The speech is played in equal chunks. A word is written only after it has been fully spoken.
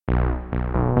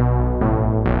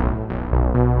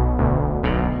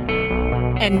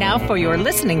And now for your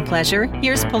listening pleasure,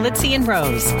 here's Polizzi and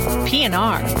Rose,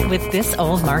 PNR with This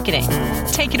Old Marketing.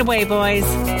 Take it away, boys.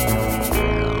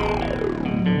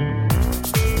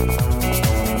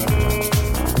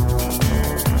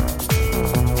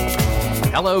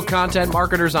 Hello, content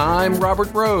marketers. I'm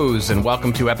Robert Rose, and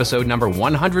welcome to episode number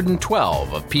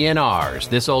 112 of PNR's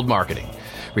This Old Marketing,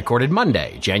 recorded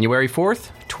Monday, January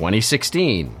 4th,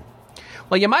 2016.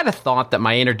 Well, you might have thought that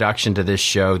my introduction to this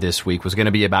show this week was going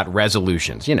to be about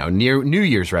resolutions, New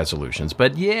Year's resolutions.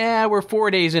 But yeah, we're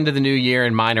 4 days into the new year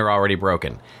and mine are already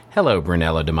broken. Hello,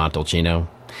 Brunello de Montalcino.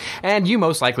 And you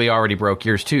most likely already broke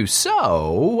yours too.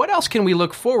 So, what else can we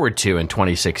look forward to in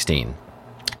 2016?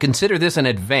 Consider this an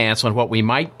advance on what we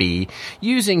might be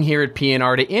using here at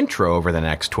PNR to intro over the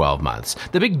next 12 months.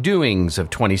 The big doings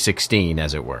of 2016,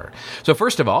 as it were. So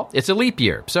first of all, it's a leap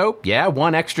year. So yeah,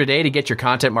 one extra day to get your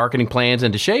content marketing plans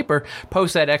into shape or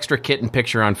post that extra kitten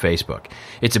picture on Facebook.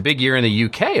 It's a big year in the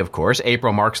UK, of course.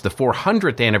 April marks the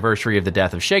 400th anniversary of the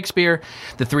death of Shakespeare,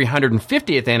 the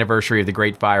 350th anniversary of the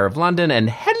Great Fire of London, and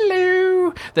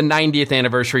hello, the 90th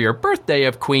anniversary or birthday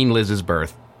of Queen Liz's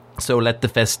birth. So let the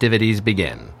festivities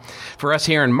begin. For us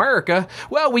here in America,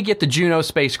 well, we get the Juno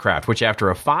spacecraft, which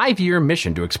after a 5-year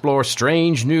mission to explore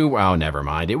strange new... Oh, never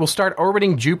mind. It will start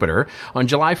orbiting Jupiter on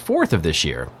July 4th of this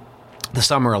year. The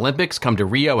Summer Olympics come to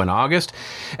Rio in August,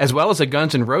 as well as a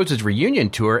Guns N' Roses reunion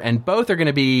tour, and both are going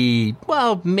to be,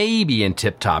 well, maybe in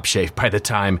tip-top shape by the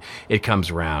time it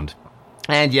comes around.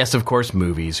 And yes, of course,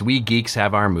 movies. We geeks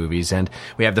have our movies, and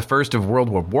we have the first of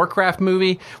World of Warcraft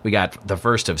movie. We got the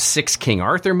first of 6 King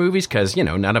Arthur movies, because,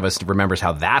 none of us remembers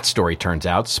how that story turns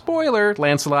out. Spoiler,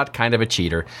 Lancelot, kind of a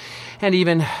cheater. And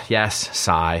even, yes,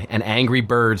 sigh, an Angry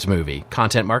Birds movie.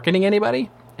 Content marketing,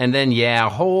 anybody? And then, yeah, a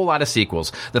whole lot of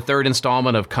sequels. The third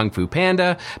installment of Kung Fu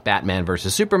Panda, Batman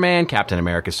vs. Superman, Captain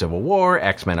America Civil War,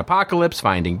 X-Men Apocalypse,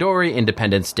 Finding Dory,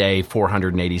 Independence Day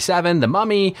 487, The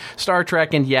Mummy, Star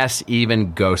Trek, and yes,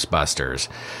 even Ghostbusters.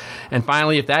 And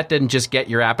finally, if that didn't just get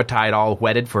your appetite all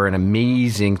whetted for an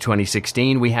amazing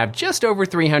 2016, we have just over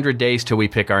 300 days till we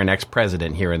pick our next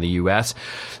president here in the U.S.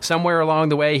 Somewhere along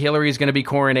the way, Hillary's going to be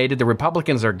coronated. The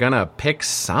Republicans are going to pick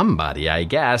somebody, I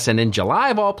guess. And in July,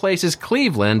 of all places,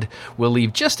 Cleveland will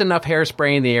leave just enough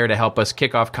hairspray in the air to help us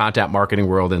kick off Content Marketing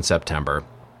World in September.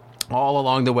 All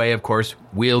along the way, of course,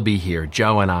 we'll be here,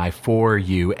 Joe and I, for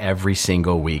you every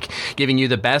single week, giving you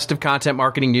the best of content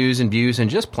marketing news and views and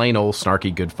just plain old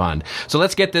snarky good fun. So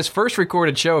let's get this first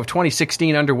recorded show of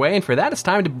 2016 underway, and for that, it's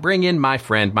time to bring in my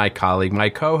friend, my colleague, my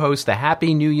co-host, the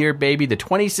Happy New Year baby, the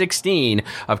 2016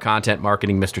 of Content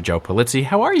Marketing, Mr. Joe Polizzi.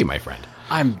 How are you, my friend?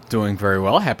 I'm doing very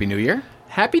well. Happy New Year.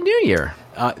 Happy New Year.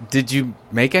 Did you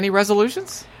make any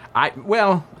resolutions?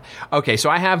 Okay, so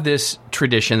I have this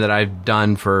tradition that I've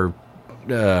done for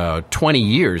 20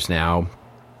 years now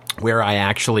where I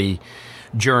actually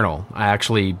journal. I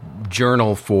actually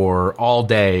journal for all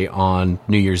day on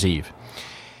New Year's Eve.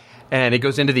 And it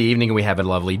goes into the evening and we have a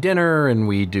lovely dinner and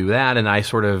we do that. And I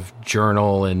sort of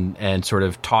journal and sort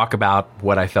of talk about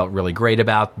what I felt really great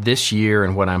about this year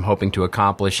and what I'm hoping to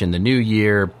accomplish in the new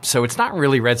year. So it's not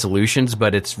really resolutions,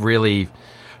 but it's really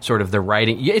sort of the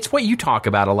writing. It's what you talk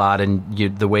about a lot and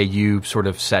the way you sort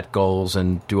of set goals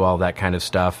and do all that kind of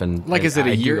stuff. And is it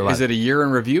a year? Is it a year in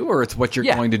review, or it's what you're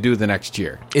going to do the next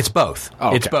year? It's both. Oh,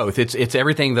 okay. It's both. It's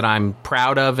everything that I'm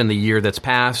proud of in the year that's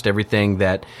passed, everything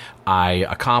that I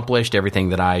accomplished, everything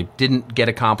that I didn't get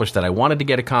accomplished that I wanted to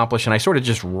get accomplished, and I sort of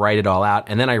just write it all out.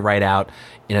 And then I write out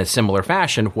in a similar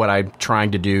fashion what I'm trying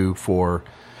to do for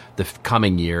the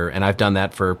coming year, and I've done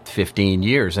that for 15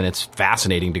 years, and it's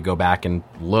fascinating to go back and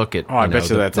look at. I bet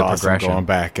you that's awesome going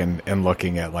back and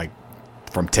looking at like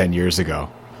from 10 years ago.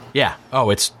 Yeah. Oh,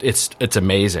 it's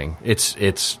amazing.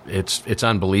 It's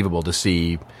unbelievable to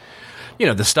see,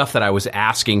 the stuff that I was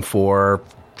asking for,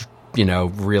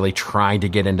 really trying to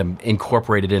get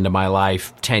incorporated into my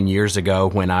life 10 years ago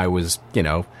when I was,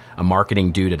 a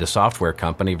marketing dude at a software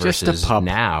company versus just a pup.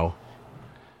 Now.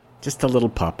 Just a little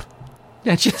pup.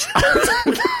 Yeah, just a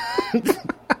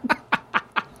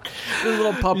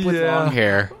little pup with long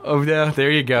hair. Oh, yeah, there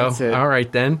you go. All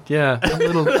right, then. Yeah,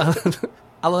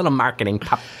 a little marketing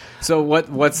pup. So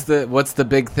what's the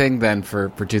big thing then for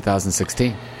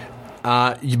 2016?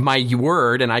 My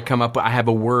word, and I have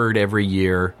a word every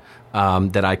year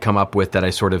that I come up with that I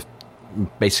sort of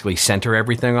basically center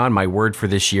everything on. My word for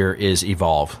this year is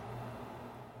evolve.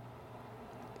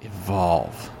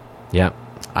 Evolve. Yeah.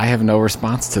 I have no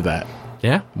response to that.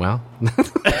 Yeah, well.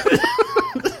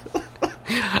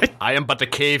 I am but a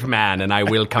caveman, and I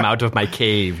will come out of my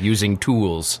cave using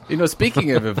tools. Speaking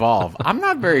of evolve, I'm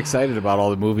not very excited about all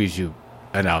the movies you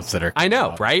announced that are. I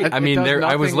know, right? I mean,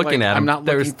 I was looking at them. I'm not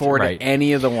looking forward to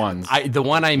any of the ones. The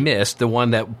one I missed, the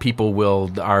one that people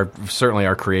certainly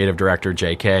our creative director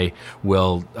JK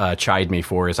will chide me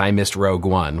for, is I missed Rogue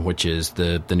One, which is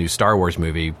the new Star Wars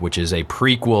movie, which is a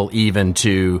prequel even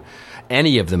to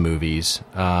any of the movies.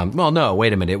 Well, no,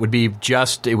 wait a minute. It would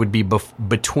be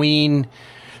between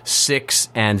 6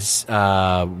 and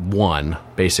 1,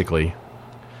 basically.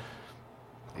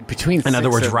 Between, in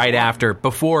other words, right after,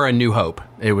 before A New Hope.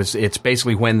 It's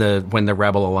basically when the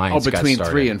Rebel Alliance got started. Between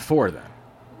 3 and 4, then.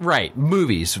 Right,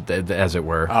 movies, as it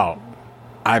were. Oh,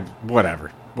 whatever.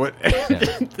 What?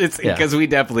 Yeah. It's because we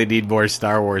definitely need more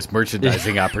Star Wars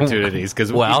merchandising opportunities,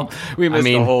 because we missed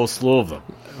a whole slew of them.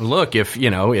 Look, if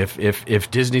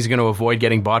Disney's going to avoid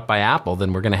getting bought by Apple,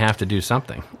 then we're going to have to do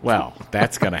something. Well,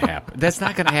 that's going to happen. That's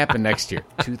not going to happen next year,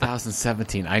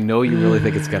 2017. I know you really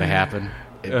think it's going to happen.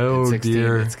 In 16,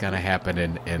 dear. It's going to happen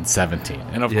in 17.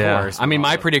 And of course... I mean,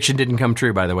 my prediction didn't come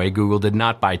true, by the way. Google did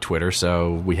not buy Twitter,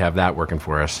 so we have that working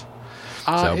for us.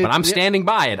 But I'm standing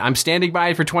by it. I'm standing by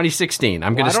it for 2016.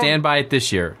 I'm going to stand by it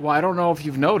this year. Well, I don't know if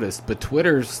you've noticed, but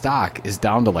Twitter's stock is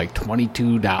down to like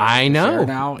 $22 I know.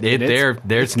 Now.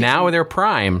 There's now their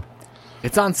prime.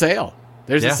 It's on sale.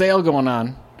 There's a sale going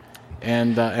on.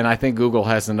 And I think Google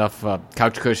has enough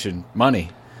couch cushion money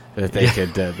that they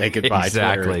could buy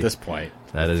Twitter at this point.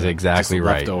 That is exactly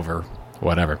right. Leftover,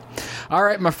 whatever. All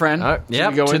right, my friend.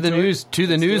 To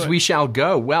the news we shall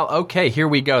go. Well, okay, here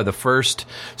we go. The first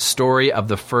story of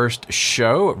the first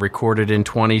show, recorded in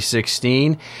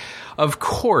 2016. Of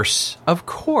course,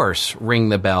 ring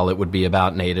the bell. It would be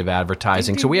about native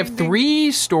advertising. So we have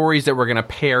 3 stories that we're going to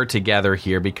pair together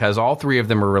here, because all 3 of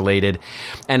them are related.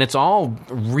 And it's all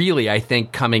really, I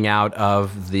think, coming out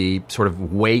of the sort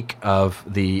of wake of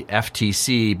the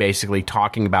FTC basically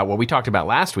talking about what we talked about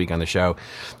last week on the show,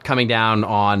 coming down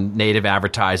on native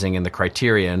advertising and the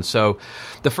criteria. And so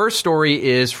the first story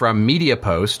is from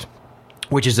MediaPost,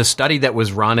 which is a study that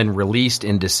was run and released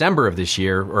in December of this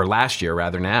year, or last year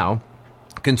rather now.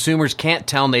 Consumers can't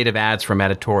tell native ads from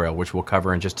editorial, which we'll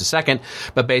cover in just a second.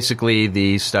 But basically,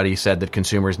 the study said that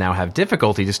consumers now have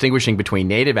difficulty distinguishing between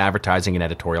native advertising and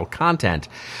editorial content.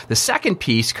 The second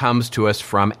piece comes to us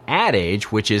from Ad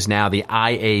Age, which is now the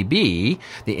IAB,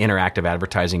 the Interactive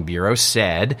Advertising Bureau,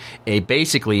 said,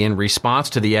 basically in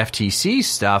response to the FTC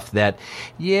stuff, that,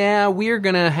 we're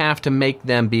going to have to make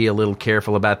them be a little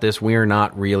careful about this. We're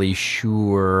not really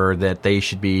sure that they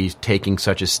should be taking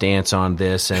such a stance on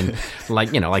this. And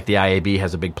like the IAB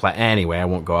has a big anyway, I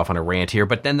won't go off on a rant here.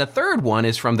 But then the third one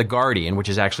is from The Guardian, which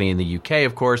is actually in the UK,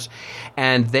 of course.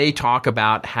 And they talk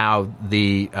about how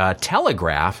the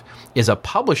Telegraph is a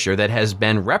publisher that has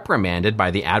been reprimanded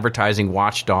by the advertising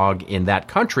watchdog in that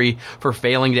country for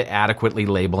failing to adequately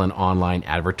label an online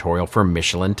advertorial for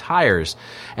Michelin tires.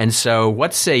 And so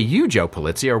what say you, Joe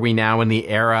Polizzi? Are we now in the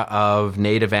era of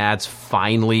native ads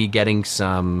finally getting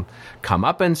some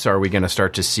comeuppance? Are we going to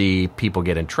start to see people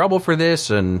get in trouble for this?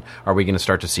 And are we going to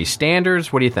start to see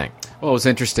standards? What do you think? Well, it was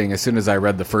interesting. As soon as I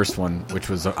read the first one, which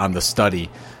was on the study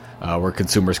where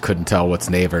consumers couldn't tell what's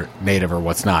native or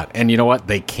what's not. And you know what?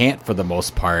 They can't for the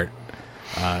most part.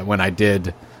 When I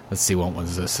did, let's see, when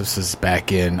was this? This is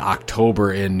back in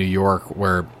October in New York,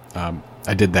 where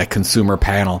I did that consumer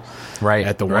panel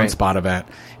at the One Spot event.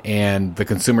 And the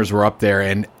consumers were up there,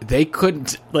 and they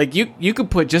couldn't, like, you could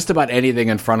put just about anything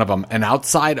in front of them, and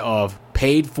outside of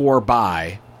paid for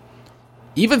by,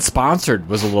 even sponsored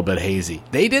was a little bit hazy.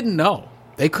 They didn't know.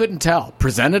 They couldn't tell.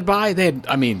 Presented by,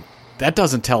 that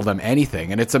doesn't tell them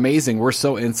anything. And it's amazing. We're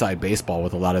so inside baseball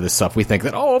with a lot of this stuff. We think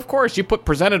that, of course, you put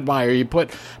presented by or you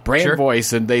put brand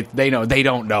voice, and they know. They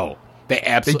don't know. They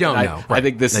absolutely don't know. I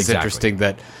think this is interesting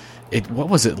that what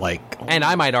was it like? And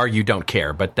I might argue don't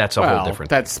care, but that's a whole different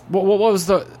thing. What was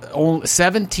the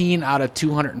 17 out of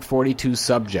 242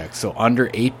 subjects, so under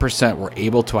 8%, were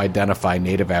able to identify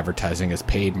native advertising as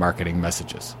paid marketing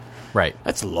messages. Right.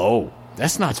 That's low.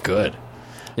 That's not good.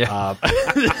 Yeah.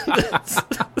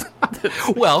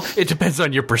 Well, it depends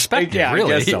on your perspective,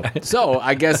 really. I guess so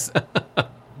I guess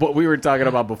what we were talking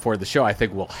about before the show, I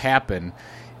think will happen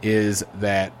is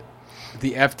that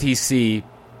the FTC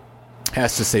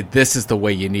has to say this is the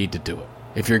way you need to do it.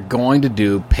 If you're going to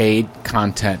do paid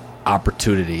content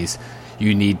opportunities,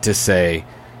 you need to say,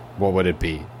 what would it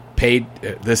be? Paid.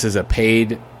 This is a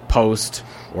paid post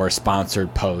or a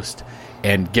sponsored post,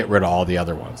 and get rid of all the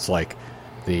other ones, like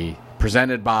the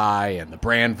presented by and the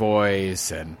brand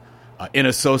voice and in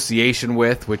association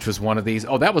with, which was one of these.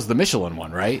 Oh, that was the Michelin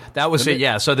one, right? That was it,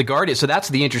 yeah. So the Guardian. So that's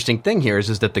the interesting thing here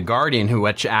is that the Guardian, who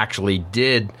actually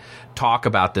did talk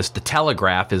about this, the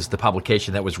Telegraph is the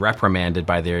publication that was reprimanded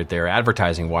by their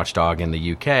advertising watchdog in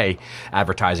the UK,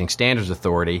 Advertising Standards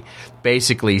Authority,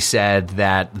 basically said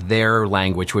that their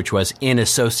language, which was in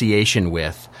association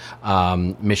with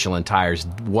Michelin tires,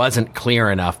 wasn't clear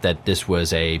enough that this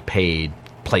was a paid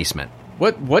placement.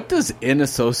 What does in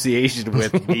association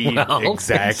with mean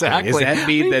exactly? Does that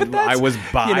mean that I was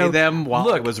by them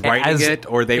while I was writing it,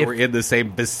 or they were in the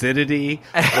same vicinity,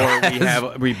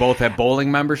 or we both have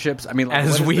bowling memberships? I mean, like,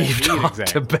 as we've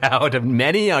talked about on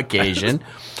many occasions,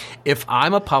 if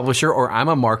I'm a publisher or I'm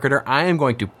a marketer, I am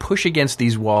going to push against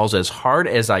these walls as hard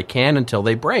as I can until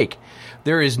they break.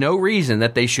 There is no reason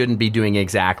that they shouldn't be doing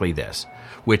exactly this.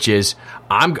 Which is,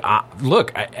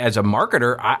 look, as a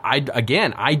marketer,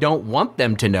 I don't want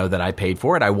them to know that I paid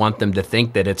for it. I want them to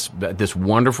think that it's this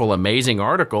wonderful, amazing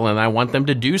article, and I want them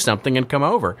to do something and come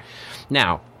over.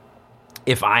 Now,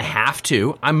 if I have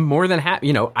to, I'm more than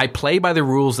happy. I play by the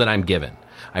rules that I'm given.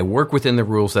 I work within the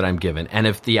rules that I'm given. And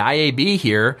if the IAB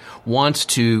here wants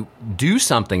to do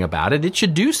something about it, it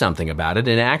should do something about it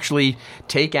and actually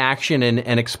take action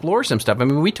and explore some stuff. I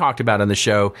mean, we talked about on the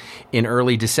show in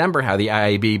early December how the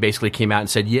IAB basically came out and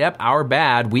said, yep, our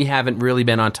bad. We haven't really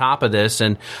been on top of this.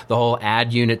 And the whole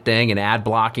ad unit thing and ad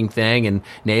blocking thing and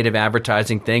native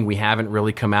advertising thing, we haven't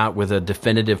really come out with a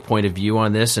definitive point of view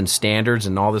on this and standards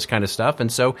and all this kind of stuff. And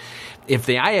so if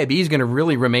the IAB is going to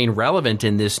really remain relevant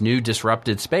in this new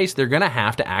disrupted space, they're going to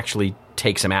have to actually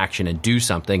take some action and do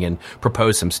something and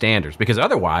propose some standards, because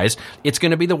otherwise it is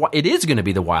going to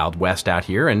be the Wild West out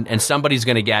here, and somebody's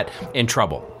going to get in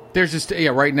trouble. There's just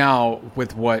right now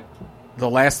with what the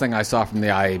last thing I saw from the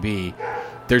IAB,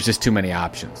 there's just too many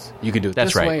options. You can do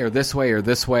it way or this way or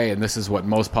this way, and this is what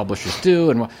most publishers do.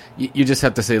 And you just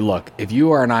have to say, look, if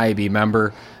you are an IAB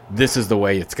member, this is the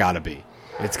way it's got to be.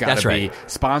 It's got to be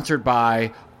sponsored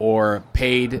by or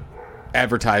paid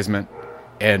advertisement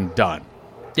and done.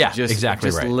 Yeah, just exactly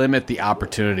right. Limit the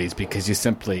opportunities, because you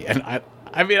simply, and I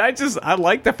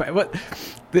like the fact, but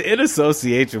the in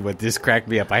association with this cracked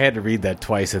me up. I had to read that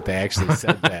twice that they actually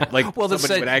said that. Like, well,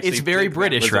 it's very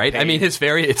British, right? I mean, it's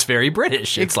very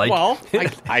British. It's like, well,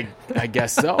 I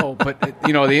guess so. But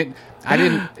I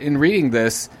didn't, in reading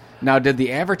this. Now, did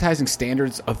the Advertising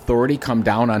Standards Authority come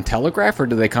down on Telegraph, or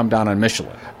did they come down on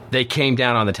Michelin? They came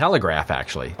down on the Telegraph,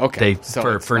 actually. Okay,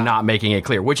 for not making it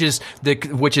clear, which is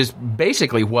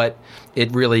basically what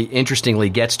it really interestingly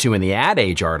gets to in the Ad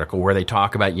Age article, where they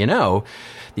talk about the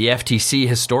FTC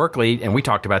historically, and we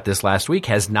talked about this last week,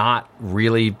 has not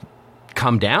really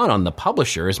come down on the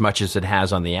publisher as much as it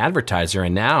has on the advertiser.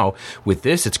 And now with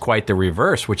this, it's quite the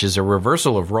reverse, which is a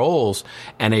reversal of roles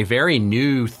and a very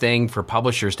new thing for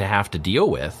publishers to have to deal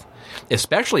with,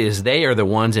 especially as they are the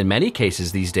ones in many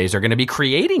cases these days are going to be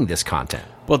creating this content.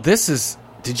 Well,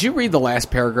 did you read the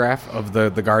last paragraph of the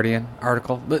Guardian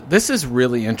article? This is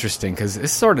really interesting, because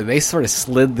they sort of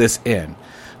slid this in.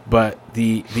 But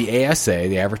the ASA,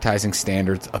 the Advertising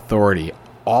Standards Authority,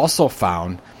 also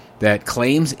found that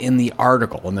claims in the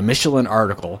article, in the Michelin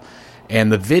article,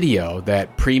 and the video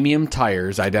that premium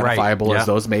tires, identifiable as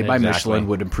those made by Michelin,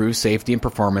 would improve safety and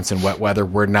performance in wet weather,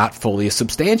 were not fully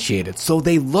substantiated. So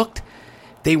they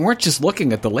weren't just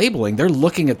looking at the labeling, they're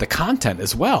looking at the content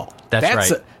as well. That's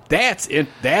right.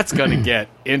 That's going to get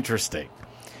interesting.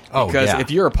 Because if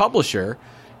you're a publisher,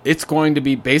 it's going to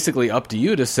be basically up to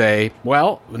you to say,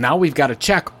 well, now we've got to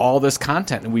check all this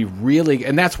content,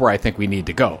 and that's where I think we need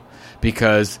to go.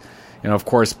 Because, of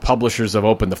course, publishers have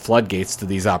opened the floodgates to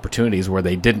these opportunities where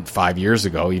they didn't 5 years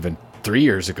ago, even 3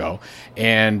 years ago.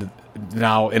 And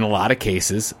now, in a lot of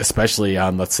cases, especially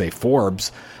on, let's say,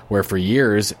 Forbes, where for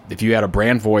years, if you had a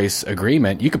brand voice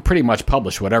agreement, you could pretty much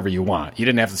publish whatever you want. You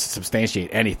didn't have to substantiate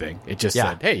anything. It just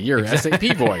said, hey, you're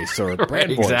SAP voice or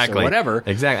brand voice or whatever.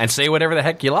 Exactly. And say whatever the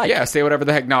heck you like. Yeah, say whatever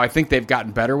the heck. Now, I think they've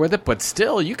gotten better with it, but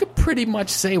still, you could pretty much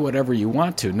say whatever you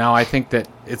want to. Now, I think that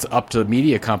it's up to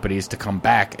media companies to come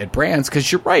back at brands,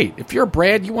 because you're right. If you're a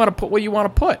brand, you want to put what you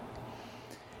want to put.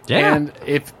 Yeah. And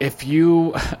if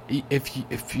you're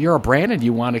a brand and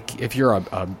if you're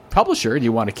a publisher and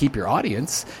you want to keep your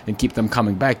audience and keep them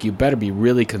coming back, you better be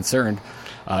really concerned,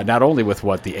 not only with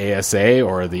what the ASA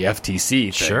or the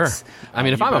FTC thinks. Sure. I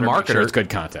mean, if I'm a marketer, it's good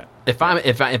content. If I'm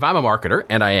a marketer,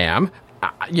 and I am,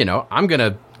 I'm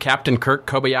gonna Captain Kirk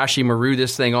Kobayashi Maru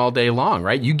this thing all day long,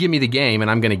 right? You give me the game,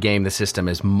 and I'm going to game the system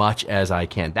as much as I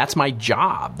can. That's my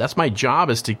job. That's my job,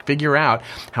 is to figure out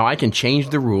how I can change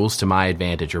the rules to my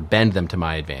advantage or bend them to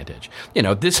my advantage. One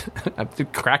of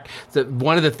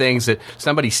the things that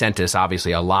somebody sent us,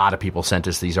 obviously a lot of people sent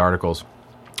us these articles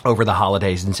over the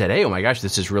holidays and said, hey, oh my gosh,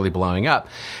 this is really blowing up.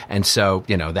 And so,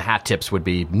 the hat tips would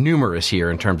be numerous here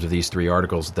in terms of these 3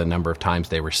 articles, the number of times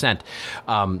they were sent.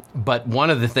 But one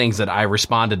of the things that I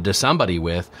responded to somebody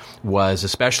with was,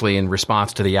 especially in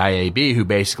response to the IAB, who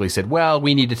basically said, well,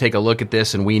 we need to take a look at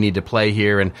this and we need to play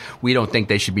here, and we don't think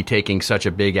they should be taking such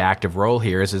a big active role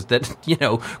here, is that,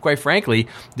 quite frankly,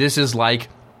 this is like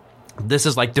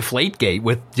Deflategate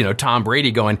with, Tom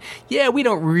Brady going, yeah, we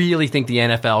don't really think the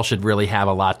NFL should really have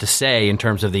a lot to say in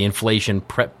terms of the inflation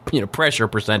pressure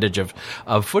percentage of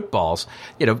footballs.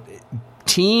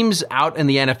 Teams out in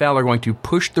the NFL are going to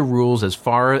push the rules as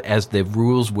far as the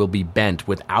rules will be bent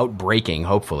without breaking,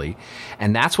 hopefully.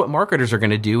 And that's what marketers are going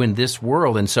to do in this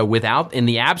world. And so in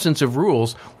the absence of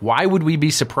rules, why would we be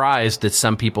surprised that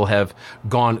some people have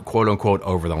gone, quote unquote,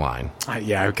 over the line?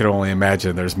 Yeah, I can only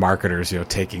imagine there's marketers,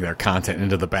 taking their content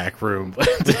into the back room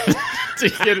to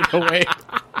get it away.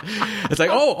 It's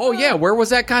like, oh yeah, where was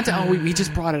that content? Oh, we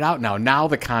just brought it out now. Now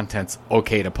the content's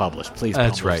okay to publish. Please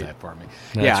publish that for me.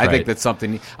 I think that's something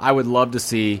I would love to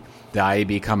see the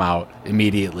IAB come out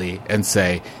immediately and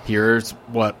say, here's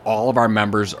what all of our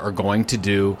members are going to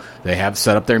do. They have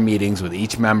set up their meetings with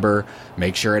each member.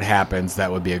 Make sure it happens.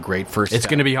 That would be a great first step. It's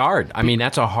going to be hard. I mean,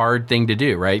 that's a hard thing to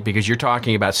do, right? Because you're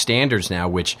talking about standards now,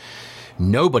 which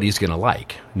nobody's going to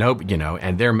like.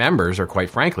 And their members are,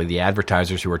 quite frankly, the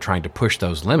advertisers who are trying to push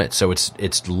those limits. So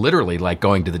it's literally like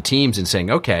going to the teams and saying,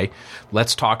 okay,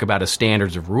 let's talk about a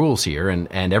standards of rules here, and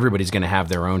everybody's going to have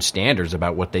their own standards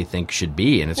about what they think should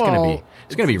be, and it's going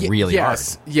to be really hard.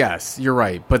 Yes, you're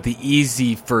right. But the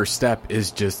easy first step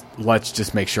is let's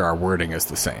just make sure our wording is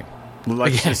the same.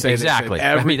 Let's just say exactly.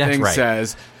 Everything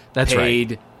says that's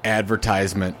paid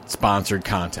advertisement, sponsored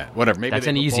content, whatever. Maybe that's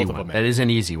an easy one. That is an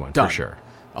easy one. Done. For sure.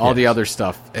 All the other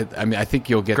stuff, I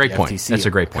think you'll get great the point. FTC That's a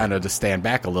great point. Kind of to stand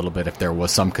back a little bit if there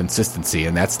was some consistency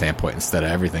in that standpoint instead of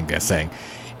everything they're saying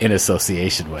in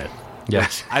association with. Yeah.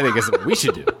 Which I think is what we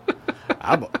should do.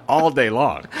 I'm all day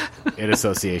long in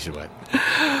association with.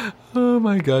 Oh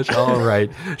my gosh. All right.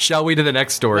 Shall we to the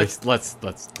next story? Let's.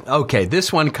 Okay.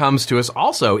 This one comes to us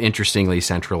also, interestingly,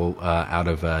 central out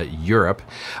of Europe.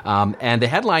 And the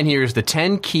headline here is the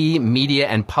 10 key media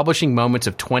and publishing moments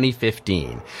of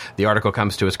 2015. The article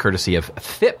comes to us courtesy of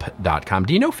FIP.com.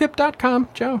 Do you know FIP.com,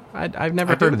 Joe? I've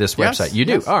never heard of this website. You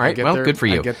do? Yes. All right. Well, good for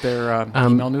you. I get their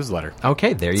email newsletter.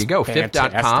 Okay. There you go.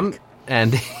 FIP.com.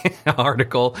 And the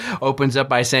article opens up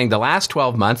by saying the last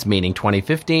 12 months, meaning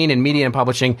 2015, in media and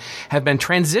publishing have been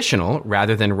transitional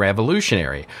rather than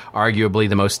revolutionary. Arguably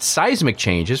the most seismic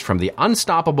changes, from the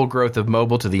unstoppable growth of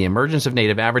mobile to the emergence of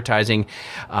native advertising,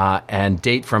 and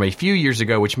date from a few years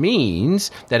ago, which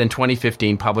means that in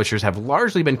 2015, publishers have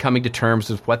largely been coming to terms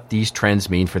with what these trends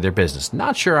mean for their business.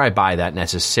 Not sure I buy that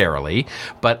necessarily,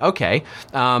 but okay.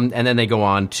 And then they go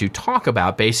on to talk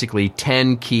about basically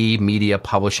 10 key media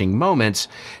publishing moments,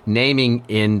 naming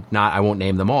I won't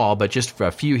name them all, but just for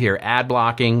a few here: ad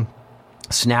blocking,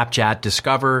 Snapchat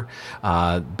Discover.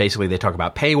 Basically, they talk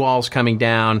about paywalls coming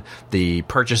down, the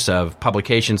purchase of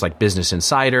publications like Business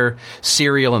Insider,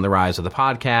 Serial and the rise of the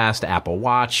podcast, Apple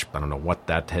Watch. I don't know what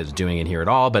that is doing in here at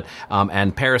all, but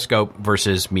and Periscope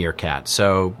versus Meerkat.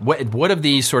 So what of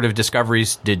these sort of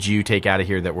discoveries did you take out of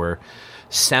here that were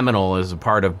seminal as a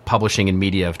part of publishing and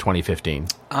media of 2015?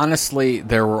 Honestly,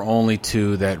 there were only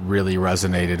 2 that really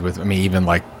resonated with me. Even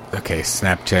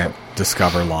Snapchat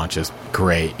Discover launches,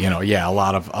 great. A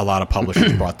lot of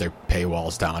publishers brought their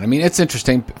paywalls down. I mean, it's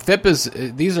interesting.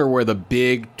 These are where the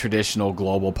big traditional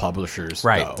global publishers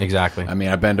go. Exactly. I mean,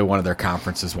 I've been to one of their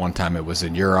conferences one time. It was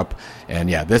in Europe,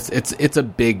 and it's a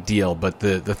big deal. But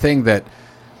the thing that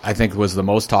I think was the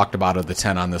most talked about of the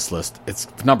 10 on this list, it's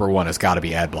number 1. It's got to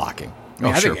be ad blocking.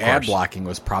 I think ad blocking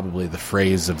was probably the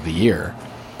phrase of the year,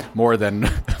 more than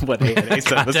what A&A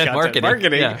said was content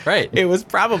marketing. Yeah, right. It was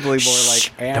probably more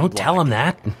like ad Don't tell them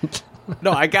that.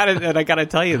 No, I got it, and I got to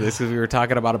tell you this because we were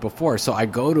talking about it before. So I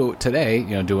go to today,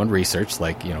 doing research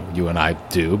like you and I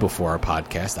do before our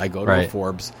podcast. I go to a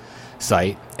Forbes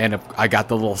site, and I got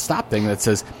the little stop thing that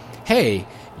says, "Hey,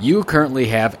 you currently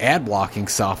have ad blocking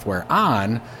software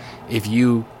on. If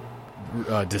you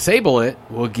disable it,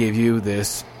 we'll give you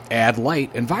this ad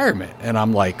light environment." And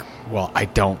I'm like, well, I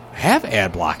don't have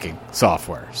ad blocking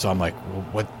software. So I'm like, well,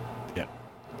 what?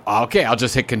 okay, I'll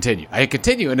just hit continue. I hit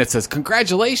continue, and it says,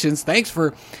 congratulations, thanks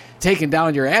for taking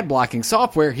down your ad blocking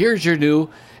software. Here's your new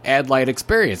ad light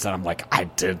experience. And I'm like, I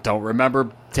don't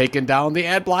remember taking down the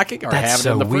ad blocking or having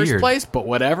it in the first place, but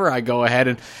whatever. I go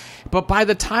ahead but by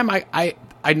the time I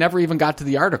never even got to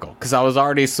the article because I was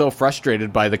already so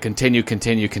frustrated by the continue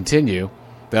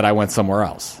that I went somewhere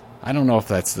else. I don't know if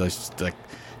that's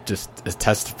just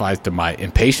testifies to my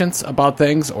impatience about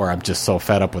things, or I'm just so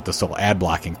fed up with this whole ad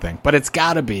blocking thing. But it's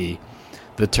got to be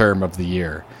the term of the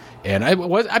year, and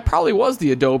I probably was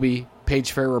the Adobe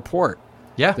Page Fair report,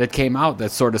 that came out that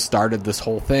sort of started this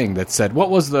whole thing. That said, what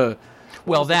was the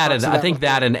I think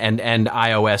that and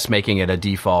iOS making it a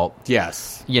default,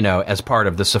 yes, as part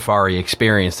of the Safari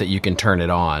experience that you can turn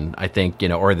it on. I think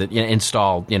or that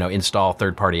install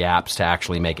third-party apps to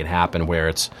actually make it happen where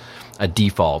it's a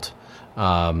default.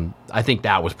 I think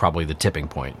that was probably the tipping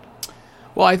point.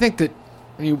 Well, I think that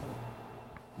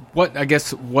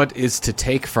what is to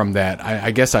take from that? I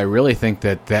guess I really think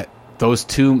that those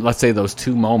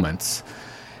two moments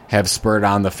have spurred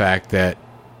on the fact that,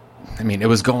 it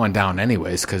was going down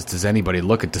anyways, because does anybody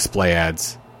look at display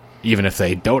ads, even if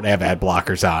they don't have ad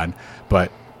blockers on?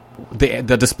 But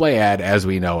the display ad, as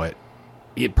we know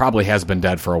it probably has been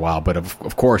dead for a while, but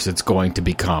of course it's going to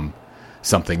become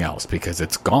something else because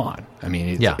it's gone.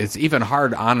 It's even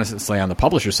hard, honestly, on the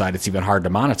publisher side, it's even hard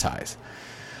to monetize.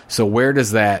 So where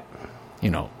does that,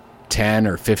 10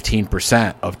 or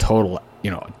 15% of total,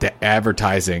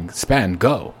 advertising spend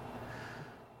go?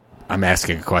 I'm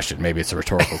asking a question. Maybe it's a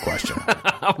rhetorical question.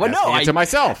 To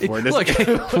myself. Where does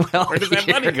that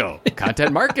money go?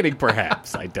 Content marketing,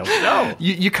 perhaps. I don't know.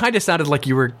 You kind of sounded like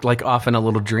you were off in a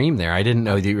little dream there. I didn't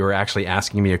know that you were actually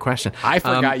asking me a question. I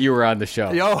forgot you were on the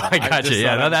show. Oh, I got you.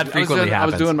 Yeah, that frequently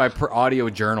happens. I was doing my audio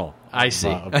journal. I see.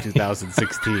 Of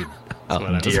 2016.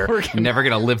 Oh dear, never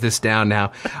going to live this down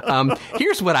now.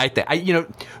 Here's what I think.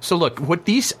 So look, what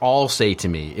these all say to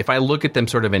me, if I look at them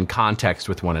sort of in context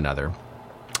with one another.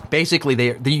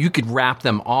 Basically, you could wrap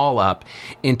them all up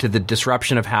into the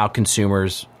disruption of how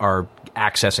consumers are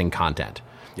accessing content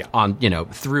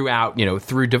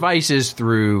through devices,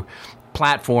 through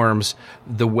platforms.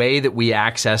 The way that we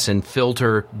access and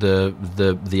filter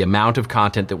the amount of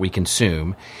content that we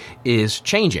consume is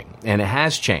changing, and it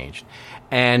has changed.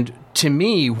 And to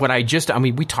me,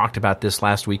 we talked about this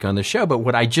last week on the show, but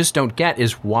what I just don't get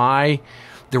is why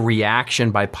the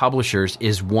reaction by publishers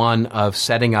is one of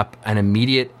setting up an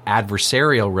immediate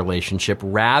adversarial relationship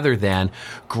rather than,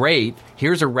 great,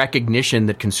 here's a recognition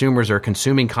that consumers are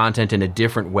consuming content in a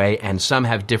different way and some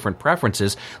have different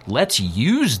preferences. Let's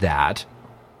use that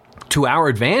to our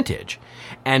advantage.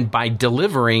 And by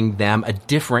delivering them a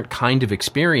different kind of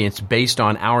experience based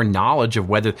on our knowledge of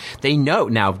whether they know.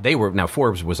 Now,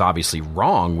 Forbes was obviously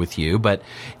wrong with you, but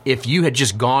if you had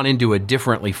just gone into a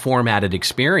differently formatted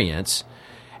experience,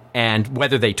 and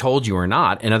whether they told you or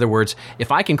not. In other words, if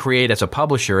I can create as a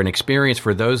publisher an experience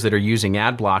for those that are using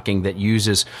ad blocking that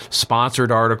uses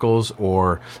sponsored articles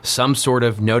or some sort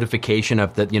of notification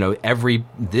of that,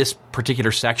 this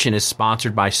particular section is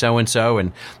sponsored by so-and-so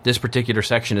and this particular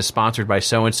section is sponsored by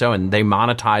so-and-so, and they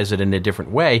monetize it in a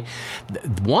different way,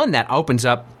 one, that opens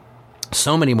up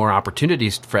so many more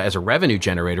opportunities as a revenue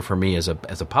generator for me as a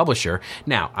publisher.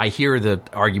 Now, I hear the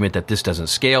argument that this doesn't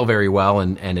scale very well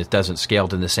and it doesn't scale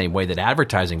in the same way that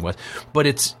advertising was, but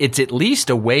it's at least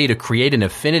a way to create an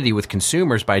affinity with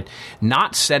consumers by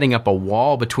not setting up a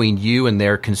wall between you and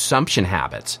their consumption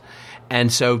habits.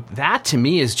 And so that to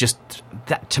me is just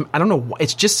I don't know.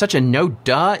 It's just such a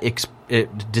no-duh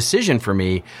decision for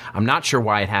me. I'm not sure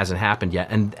why it hasn't happened yet.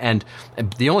 And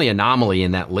the only anomaly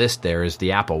in that list there is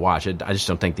the Apple Watch. I just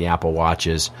don't think the Apple Watch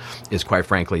is quite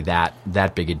frankly that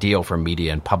big a deal for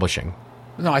media and publishing.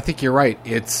 No, I think you're right.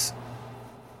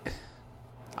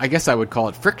 I guess I would call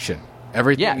it friction.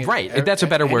 Everything. Yeah, right. That's a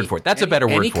better word for it. That's a better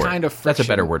word for it. Any kind of friction. That's a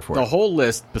better word for it. The whole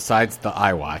list, besides the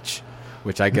iWatch,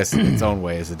 which I guess in its own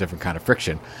way is a different kind of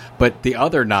friction. But the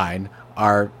other 9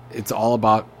 it's all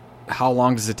about how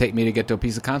long does it take me to get to a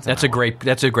piece of content. That's a great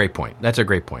point. That's a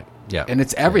great point. Yeah. And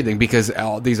it's everything because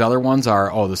all these other ones are,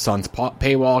 the Sun's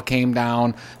paywall came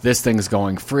down, this thing's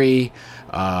going free.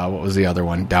 What was the other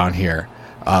one down here?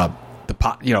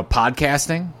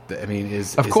 Podcasting,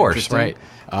 is of course, right.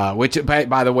 Which,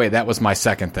 by the way, that was my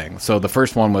second thing. So the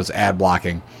first one was ad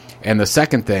blocking. And the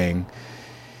second thing,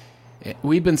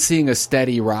 we've been seeing a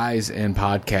steady rise in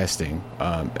podcasting,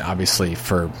 obviously,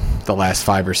 for the last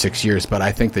 5 or 6 years. But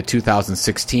I think that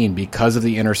 2016, because of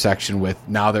the intersection with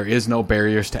now there is no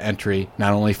barriers to entry,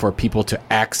 not only for people to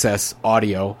access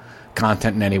audio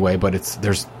content in any way, but it's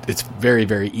very,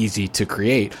 very easy to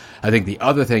create. I think the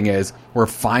other thing is we're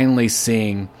finally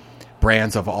seeing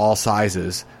brands of all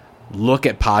sizes look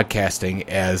at podcasting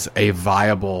as a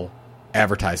viable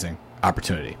advertising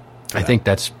opportunity. I think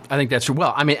that's true.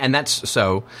 Well, I mean, and that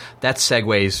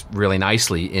segues really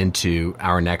nicely into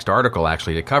our next article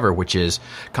actually to cover, which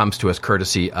comes to us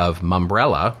courtesy of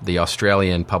Mumbrella, the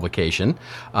Australian publication,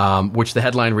 which the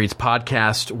headline reads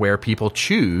 "Podcast Where People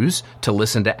Choose to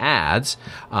Listen to Ads,"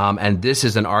 and this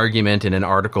is an argument in an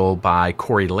article by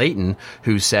Corey Layton,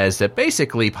 who says that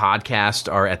basically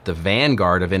podcasts are at the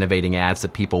vanguard of innovating ads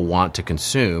that people want to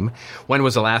consume. When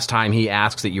was the last time, he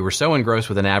asks, that you were so engrossed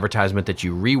with an advertisement that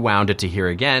you rewound it to hear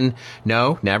again?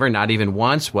 No, never, not even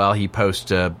once. Well, he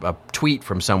posts a tweet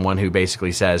from someone who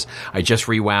basically says, I just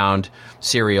rewound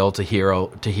Serial to hear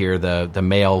the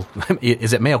male,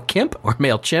 is it MailChimp or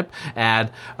MailChimp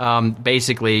ad,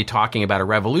 basically talking about a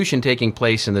revolution taking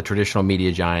place in the traditional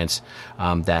media giants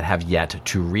that have yet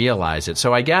to realize it.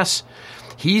 So I guess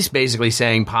he's basically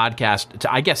saying podcast,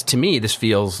 I guess to me this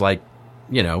feels like,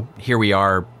 here we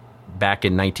are back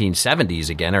in 1970s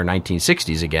again, or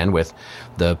 1960s again, with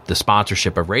the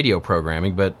sponsorship of radio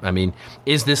programming. But I mean,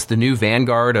 is this the new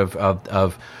vanguard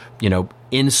of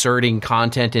inserting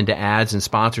content into ads and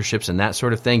sponsorships and that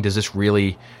sort of thing? Does this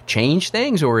really change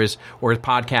things, or is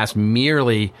podcast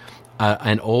merely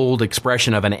an old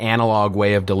expression of an analog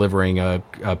way of delivering a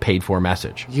paid for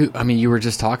message? You were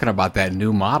just talking about that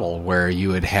new model where you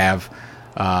would have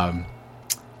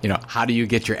how do you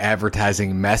get your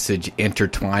advertising message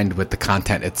intertwined with the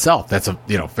content itself? That's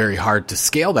very hard to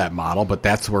scale that model, but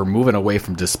that's where moving away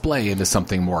from display into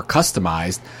something more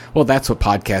customized. Well, that's what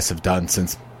podcasts have done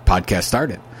since podcasts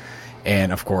started.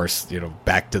 And of course,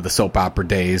 back to the soap opera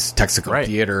days, Texaco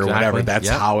Theater, exactly. Whatever, that's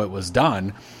how it was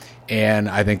done. And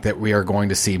I think that we are going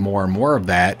to see more and more of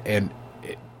that. And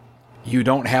you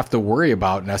don't have to worry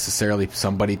about necessarily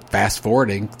somebody fast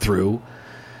forwarding through,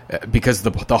 because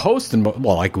the host,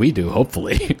 like we do,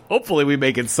 hopefully we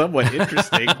make it somewhat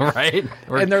interesting, right?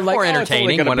 And they're like, or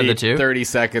entertaining, one of the two, 30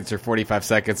 seconds or 45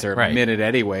 seconds or a minute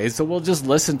anyway. So we'll just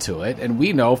listen to it, and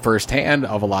we know firsthand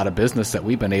of a lot of business that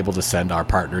we've been able to send our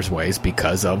partners' ways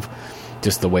because of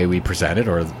just the way we present it,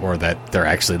 or that they're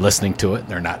actually listening to it and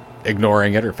they're not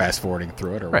ignoring it or fast forwarding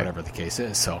through it, or whatever the case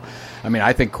is. So, I mean,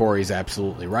 I think Corey's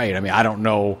absolutely right. I mean, I don't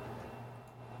know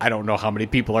how many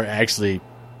people are actually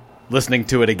listening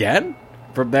to it again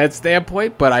from that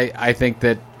standpoint, but I think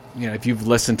that if you've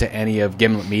listened to any of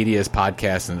Gimlet Media's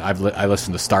podcasts, and I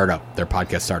listened to their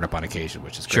podcast Startup on occasion,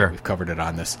 which is great. Sure. We've covered it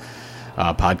on this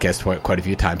podcast quite a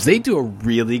few times. They do a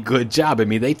really good job. I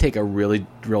mean, they take a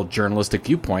real journalistic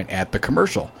viewpoint at the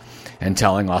commercial and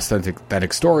telling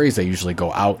authentic stories. They usually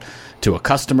go out to a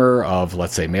customer of,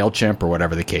 let's say, MailChimp or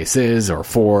whatever the case is, or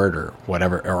Ford or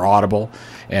whatever, or Audible,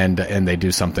 and they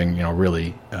do something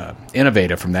really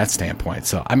innovative from that standpoint.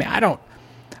 So I mean, I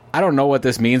don't know what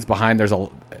this means behind. There's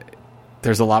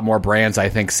a lot more brands, I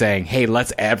think, saying, hey,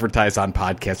 let's advertise on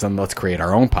podcasts and let's create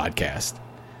our own podcast.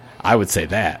 I would say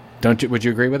that. Would you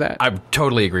agree with that? I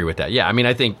totally agree with that. Yeah. I mean,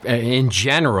 I think in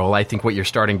general, I think what you're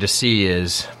starting to see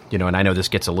is, and I know this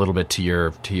gets a little bit to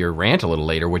your rant a little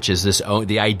later, which is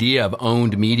the idea of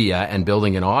owned media and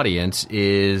building an audience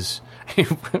is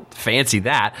fancy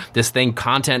that. This thing,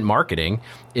 content marketing,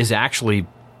 is actually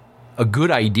a good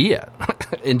idea.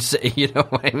 And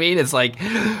what I mean? It's like,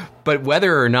 but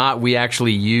whether or not we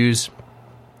actually use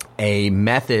a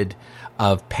method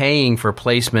of paying for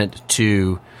placement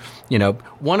to,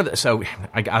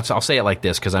 I'll say it like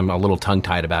this because I'm a little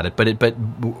tongue-tied about it, but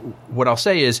what I'll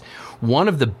say is one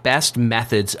of the best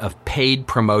methods of paid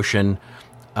promotion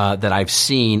that I've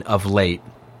seen of late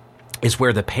is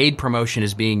where the paid promotion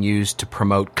is being used to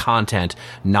promote content,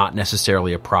 not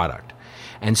necessarily a product.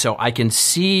 And so I can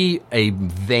see a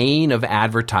vein of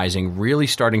advertising really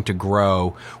starting to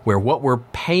grow where what we're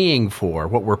paying for,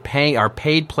 our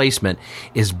paid placement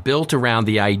is built around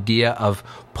the idea of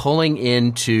pulling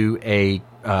a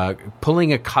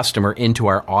customer into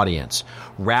our audience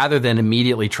rather than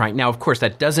immediately trying. Now, of course,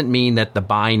 that doesn't mean that the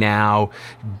buy now,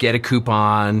 get a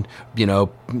coupon,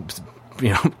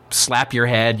 slap your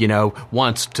head,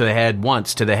 once to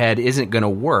the head isn't going to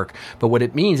work. But what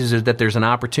it means is that there's an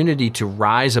opportunity to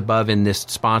rise above in this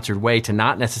sponsored way, to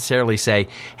not necessarily say,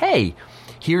 hey,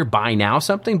 here, buy now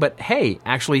something, but hey,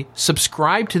 actually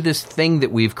subscribe to this thing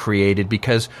that we've created,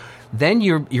 because then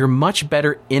you're much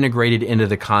better integrated into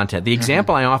the content. The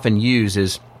example I often use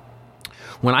is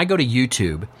when I go to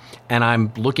YouTube and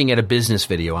I'm looking at a business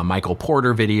video, a Michael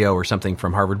Porter video or something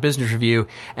from Harvard Business Review,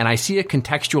 and I see a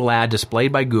contextual ad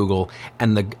displayed by Google,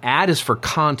 and the ad is for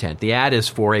content. The ad is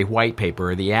for a white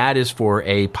paper, or the ad is for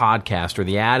a podcast, or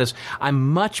the ad is,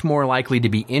 I'm much more likely to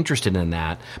be interested in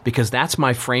that because that's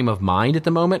my frame of mind at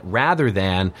the moment rather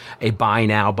than a buy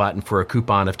now button for a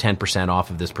coupon of 10% off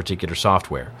of this particular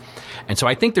software. And so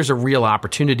I think there's a real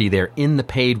opportunity there in the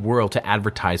paid world to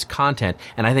advertise content.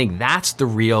 And I think that's the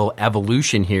real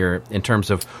evolution here in terms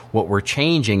of what we're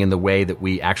changing in the way that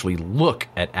we actually look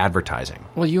at advertising.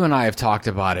 Well, you and I have talked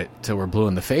about it till we're blue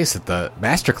in the face at the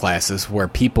master classes where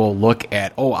people look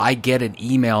at, oh, I get an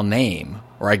email name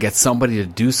or I get somebody to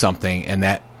do something and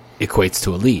that equates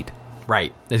to a lead.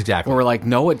 Right, exactly. Or we're like,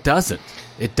 no, it doesn't.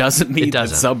 It doesn't mean that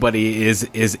somebody is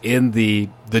in the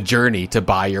journey to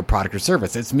buy your product or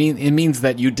service. It means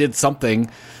that you did something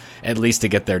at least to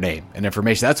get their name and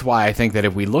information. That's why I think that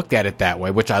if we looked at it that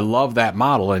way, which I love that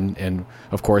model, and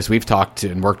of course we've talked to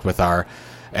and worked with our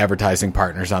advertising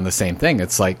partners on the same thing.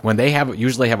 It's like when they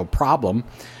usually have a problem,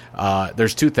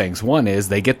 there's two things. One is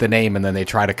they get the name and then they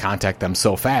try to contact them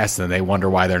so fast and they wonder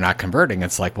why they're not converting.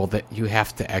 It's like, well, you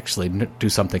have to actually do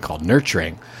something called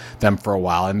nurturing them for a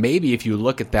while. And maybe if you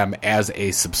look at them as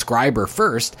a subscriber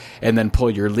first and then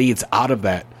pull your leads out of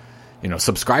that,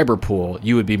 subscriber pool,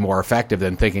 you would be more effective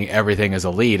than thinking everything is a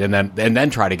lead and then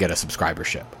try to get a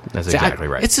subscribership. That's exactly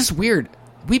right. It's just weird.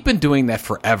 We've been doing that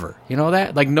forever. You know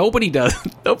that? Like nobody does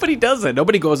it.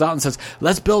 Nobody goes out and says,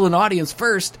 let's build an audience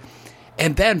first.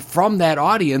 And then from that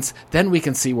audience, then we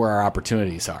can see where our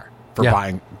opportunities are for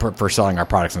buying, for selling our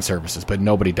products and services. But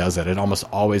nobody does it. It almost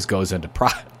always goes into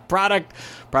product.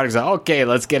 Products are, okay,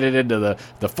 let's get it into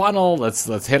the funnel. Let's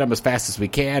hit them as fast as we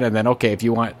can. And then, okay, if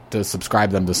you want to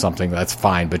subscribe them to something, that's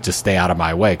fine. But just stay out of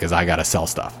my way because I got to sell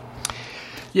stuff.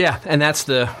 Yeah, and that's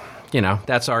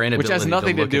that's our inability. Which has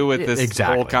nothing to do with this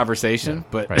whole conversation.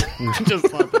 But just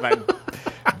thought that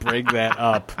I'd bring that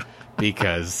up.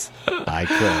 Because I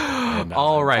could.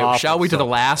 All right. Shall we to the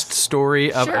last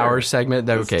story of our segment?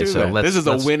 Okay, this is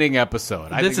a winning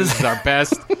episode. I think this is our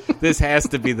best. This has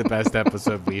to be the best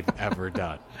episode we've ever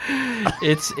done.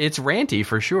 It's ranty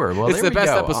for sure. Well, it's the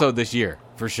best episode this year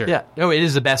for sure. Yeah. No, it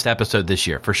is the best episode this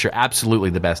year for sure. Absolutely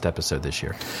the best episode this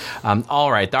year.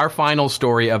 All right. Our final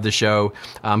story of the show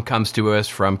comes to us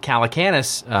from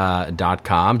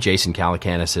Calacanis.com. Jason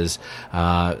Calacanis'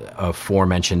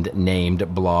 aforementioned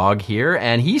named blog here.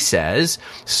 And he says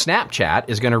Snapchat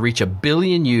is going to reach 1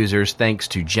 billion users thanks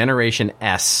to Generation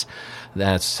S.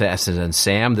 That's S as in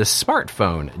Sam, the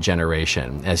smartphone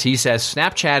generation. As he says,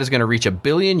 Snapchat is going to reach 1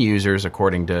 billion users,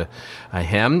 according to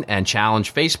him, and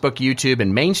challenge Facebook, YouTube,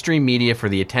 and mainstream media for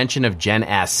the attention of Gen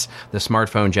S, the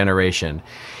smartphone generation.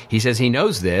 He says he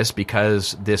knows this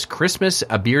because this Christmas,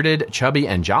 a bearded, chubby,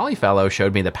 and jolly fellow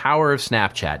showed me the power of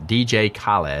Snapchat, DJ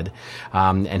Khaled.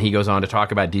 And he goes on to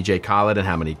talk about DJ Khaled and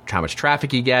how much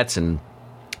traffic he gets and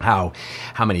how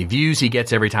many views he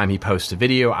gets every time he posts a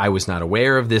video. I was not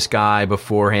aware of this guy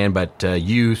beforehand, but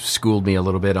you schooled me a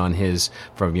little bit on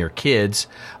from your kids.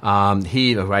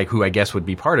 Who I guess would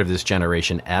be part of this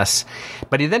Generation S.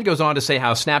 But he then goes on to say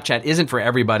how Snapchat isn't for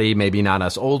everybody, maybe not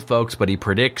us old folks, but he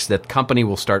predicts that the company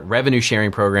will start revenue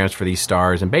sharing programs for these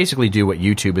stars and basically do what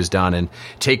YouTube has done and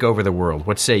take over the world.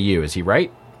 What say you? Is he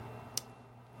right?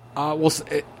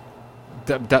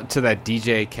 To that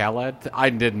DJ Khaled, I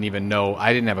didn't even know.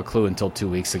 I didn't have a clue until 2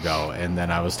 weeks ago, and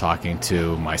then I was talking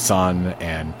to my son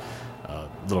and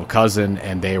little cousin,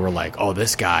 and they were like, "Oh,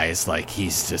 this guy is like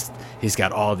he's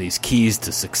got all these keys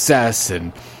to success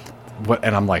and what?"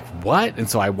 And I'm like, "What?" And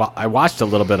so I watched a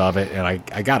little bit of it, and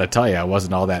I got to tell you, I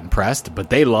wasn't all that impressed, but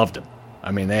they loved him.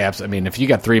 I mean, if you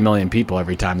got 3 million people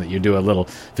every time that you do a little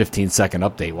 15-second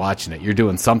update watching it, you're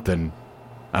doing something.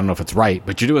 I don't know if it's right,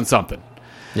 but you're doing something.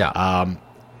 Yeah.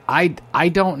 I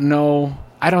don't know.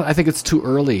 I think it's too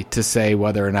early to say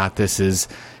whether or not this is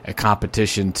a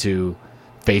competition to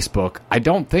Facebook. I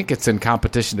don't think it's in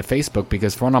competition to Facebook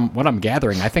because from what I'm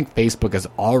gathering, I think Facebook has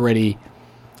already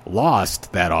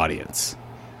lost that audience.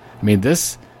 I mean,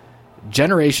 this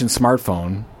generation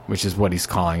smartphone, which is what he's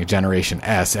calling a Generation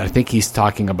S, and I think he's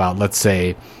talking about, let's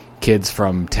say, kids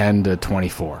from 10 to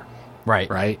 24. Right.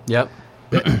 Right? Yep.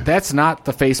 That's not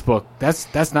the Facebook.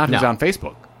 That's not who's on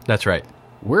Facebook. That's right.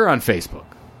 We're on Facebook.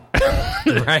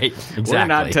 Right. Exactly. We're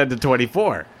not 10 to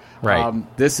 24.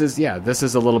 Right. This is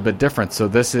a little bit different. So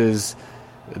this is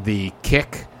the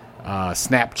Kick,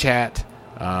 Snapchat.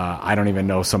 I don't even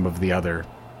know some of the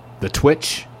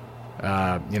Twitch.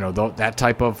 That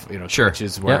type of sure. Twitch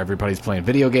is where everybody's playing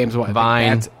video games.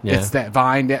 Vine. It's that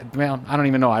Vine. Well, I don't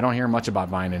even know. I don't hear much about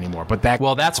Vine anymore. But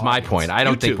that's my point. I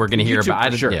don't think we're going to hear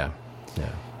about it. Sure. Yeah.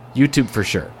 YouTube for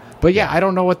sure. But I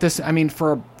don't know what this. I mean,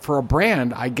 for a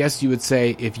brand, I guess you would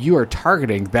say if you are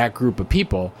targeting that group of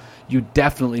people, you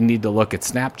definitely need to look at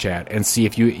Snapchat and see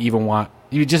if you even want.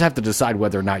 You just have to decide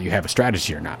whether or not you have a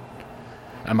strategy or not.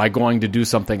 Am I going to do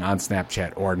something on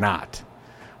Snapchat or not?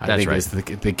 I think is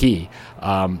the key.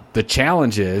 The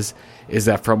challenge is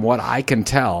that from what I can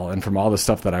tell and from all the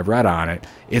stuff that I've read on it,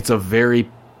 it's a very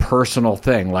personal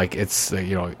thing. Like it's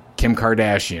Kim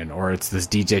Kardashian, or it's this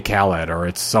DJ Khaled, or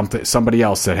it's somebody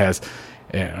else that has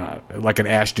like an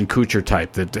Ashton Kutcher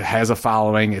type that has a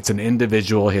following. It's an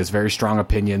individual. He has very strong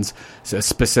opinions. It's a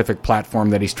specific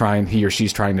platform that he or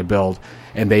she's trying to build,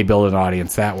 and they build an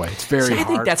audience that way. It's very hard. I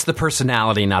think that's the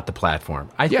personality, not the platform.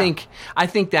 I think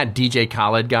that DJ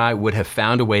Khaled guy would have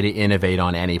found a way to innovate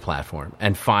on any platform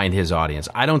and find his audience.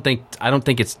 I don't think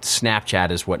it's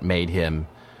Snapchat is what made him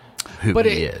who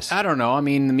he is. I don't know. I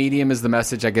mean, the medium is the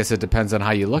message. I guess it depends on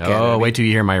how you look at it. Oh, wait till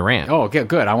you hear my rant. Oh, okay,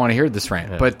 good. I want to hear this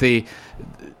rant. Yeah. But the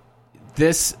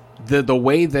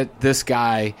way that this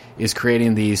guy is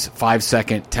creating these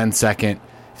 5-second, 10-second,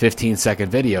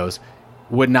 15-second videos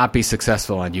would not be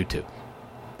successful on YouTube.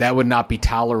 That would not be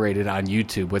tolerated on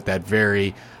YouTube with that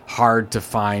very hard to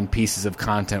find pieces of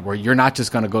content where you're not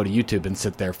just going to go to YouTube and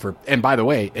sit there for. And by the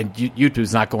way,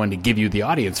 YouTube's not going to give you the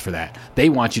audience for that. They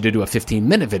want you to do a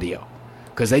 15-minute video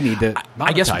because they need to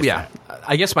monetize that.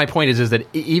 I guess my point is that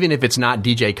even if it's not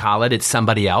DJ Khaled, it's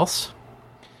somebody else.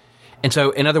 And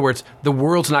so, in other words, the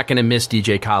world's not going to miss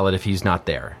DJ Khaled if he's not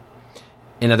there.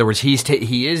 In other words, he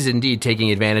is indeed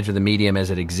taking advantage of the medium as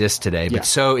it exists today.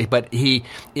 But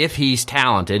if he's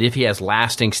talented, if he has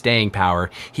lasting staying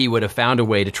power, he would have found a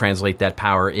way to translate that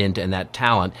power and that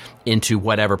talent into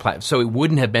whatever platform. So it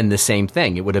wouldn't have been the same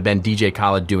thing. It would have been DJ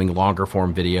Khaled doing longer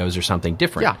form videos or something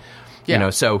different.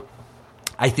 Yeah. So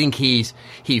I think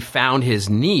he found his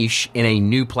niche in a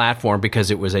new platform because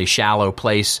it was a shallow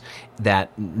place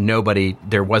that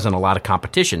there wasn't a lot of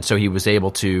competition. So he was able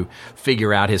to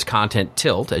figure out his content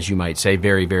tilt, as you might say,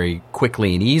 very, very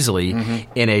quickly and easily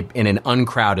in an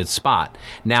uncrowded spot.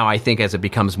 Now I think as it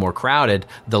becomes more crowded,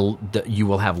 you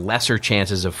will have lesser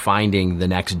chances of finding the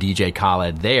next DJ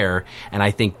Khaled there. And I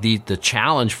think the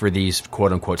challenge for these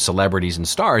quote unquote celebrities and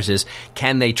stars is,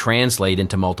 can they translate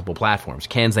into multiple platforms?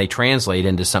 Can they translate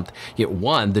into something?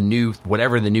 One,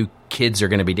 whatever the new kids are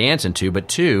going to be dancing to, but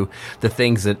two, the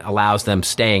things that allows them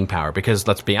staying power. Because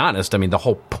let's be honest, I mean, the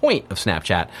whole point of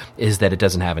Snapchat is that it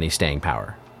doesn't have any staying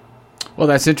power. Well,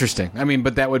 that's interesting. I mean,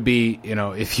 but that would be,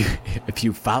 if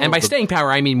you follow. And by staying power,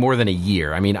 I mean more than a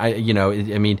year. I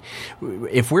mean,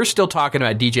 if we're still talking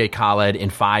about DJ Khaled in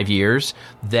 5 years,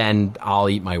 then I'll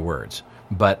eat my words.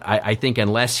 But I think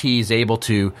unless he's able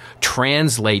to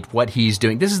translate what he's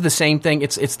doing, this is the same thing.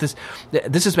 It's this.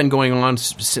 This has been going on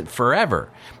forever.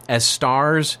 As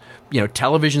stars,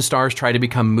 television stars try to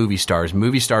become movie stars.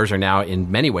 Movie stars are now, in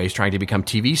many ways, trying to become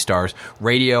TV stars.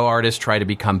 Radio artists try to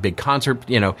become big concert.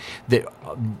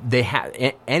 They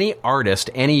have any artist,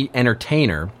 any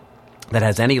entertainer that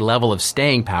has any level of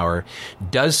staying power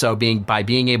does so by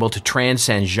being able to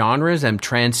transcend genres and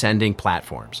transcending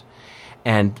platforms.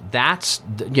 And that's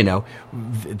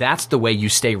the way you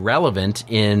stay relevant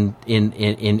in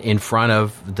front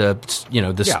of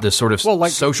the sort of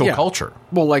social culture.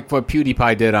 Well, like what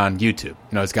PewDiePie did on YouTube.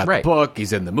 He's got the book,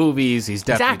 he's in the movies, he's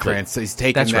definitely he's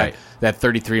taken that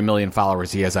 33 million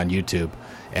followers he has on YouTube,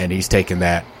 and he's taken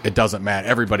that. It doesn't matter.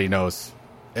 Everybody in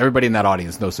that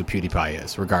audience knows who PewDiePie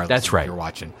is, regardless. That's if right. you're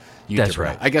watching YouTube. That's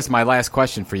right. I guess my last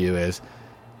question for you is,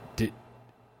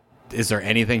 is there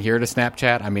anything here to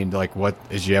Snapchat? I mean, do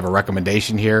you have a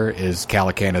recommendation here? Is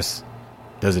Calacanis,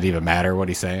 does it even matter what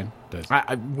he's saying?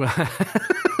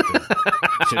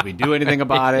 Should we do anything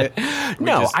about it?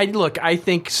 I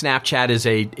think Snapchat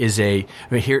is a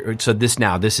here. So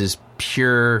this is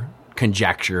pure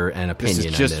conjecture and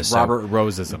opinion. This is just Robert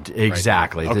Roseism.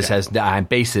 Exactly. Right? Okay. I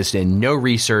base this in no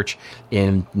research,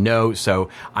 so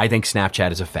I think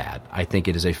Snapchat is a fad. I think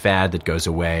it is a fad that goes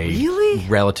away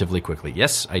relatively quickly.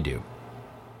 Yes, I do.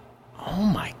 Oh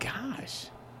my gosh.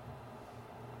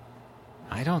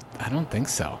 I don't think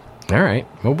so. All right.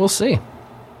 Well, we'll see.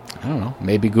 I don't know.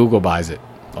 Maybe Google buys it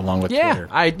along with Twitter.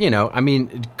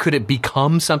 Could it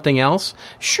become something else?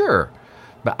 Sure.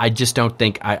 But I just don't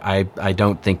think I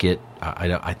think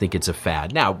it's a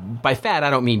fad. Now, by fad, I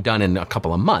don't mean done in a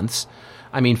couple of months.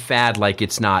 I mean fad like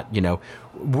it's not.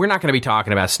 We're not going to be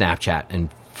talking about Snapchat in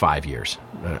 5 years.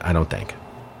 I don't think.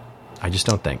 I just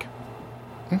don't think.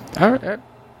 All right.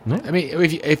 I mean,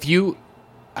 if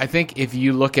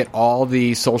you look at all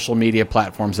the social media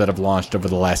platforms that have launched over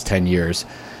the last 10 years,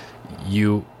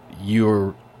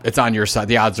 it's on your side.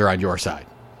 The odds are on your side.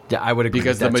 Yeah, I would agree.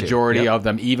 Because the majority of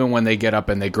them, even when they get up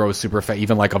and they grow super fast,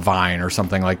 even like a vine or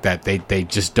something like that, they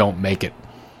just don't make it,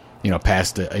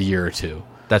 past a year or two.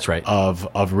 That's right.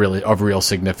 Of real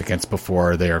significance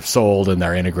before they are sold and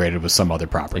they're integrated with some other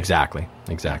property. Exactly.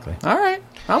 All right,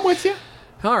 I'm with you.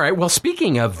 All right. Well,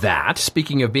 speaking of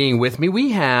being with me,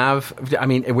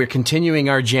 we're continuing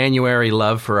our January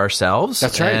love for ourselves.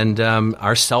 That's right. And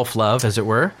our self-love, as it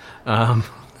were.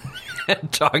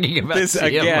 Talking about this CMI.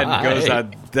 Again goes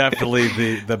on definitely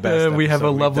the best. We have a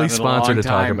lovely sponsor to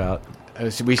talk about.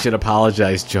 We should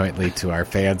apologize jointly to our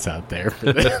fans out there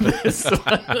for this. It's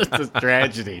a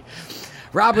tragedy.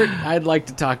 Robert, I'd like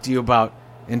to talk to you about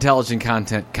Intelligent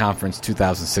Content Conference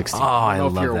 2016. I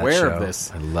don't know if you're aware of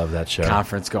this. I love that show.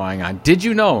 Conference going on. Did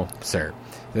you know, sir,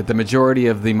 that the majority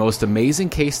of the most amazing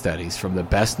case studies from the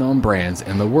best-known brands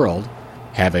in the world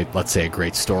have let's say, a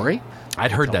great story?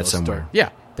 I'd heard that somewhere. Yeah,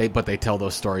 but they tell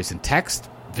those stories in text,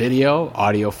 video,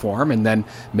 audio form, and then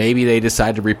maybe they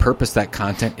decide to repurpose that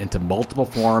content into multiple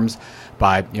forms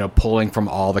by pulling from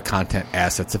all the content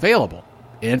assets available.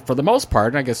 And for the most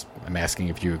part, and I guess I'm asking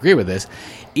if you agree with this,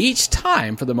 each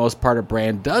time, for the most part, a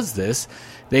brand does this,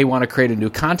 they want to create a new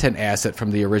content asset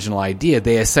from the original idea.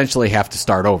 They essentially have to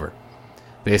start over.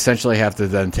 They essentially have to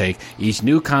then take each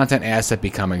new content asset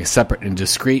becoming a separate and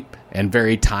discrete and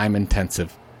very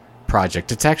time-intensive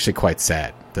project. It's actually quite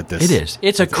sad that this... It is.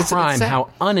 It's a crime how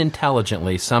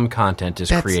unintelligently some content is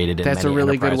created in many enterprise organizations. That's a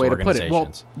really good way to put it.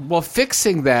 Well,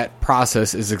 fixing that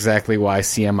process is exactly why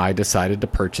CMI decided to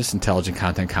purchase Intelligent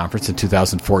Content Conference in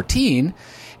 2014,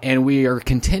 and we are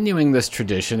continuing this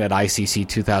tradition at ICC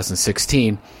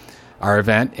 2016, our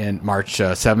event in March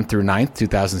 7th through 9th,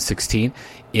 2016,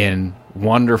 in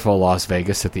wonderful Las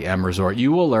Vegas at the M Resort.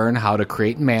 You will learn how to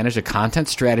create and manage a content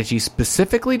strategy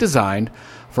specifically designed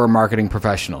for a marketing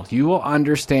professional. You will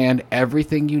understand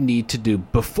everything you need to do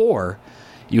before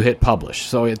you hit publish.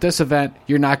 So at this event,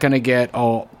 you're not going to get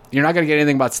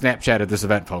anything about Snapchat at this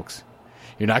event, folks.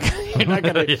 You're not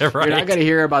going to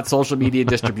hear about social media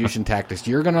distribution tactics.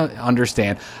 You're going to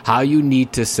understand how you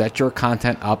need to set your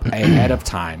content up ahead of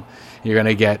time. You're going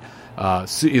to get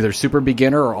either super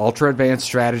beginner or ultra advanced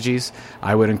strategies.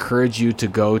 I would encourage you to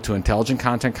go to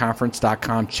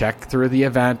intelligentcontentconference.com, check through the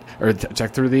event or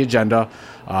check through the agenda.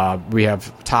 We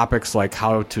have topics like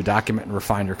how to document and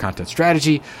refine your content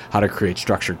strategy, how to create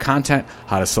structured content,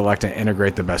 how to select and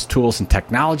integrate the best tools and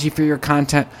technology for your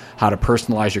content, how to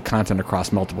personalize your content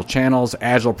across multiple channels,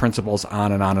 agile principles,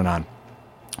 on and on and on.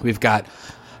 We've got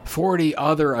 40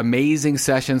 other amazing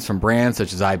sessions from brands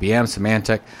such as IBM,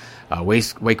 Symantec,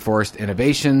 Wake Forest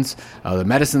Innovations, the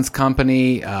Medicines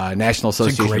Company, National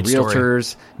Association of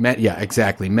Realtors.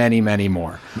 Exactly. Many, many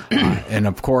more. And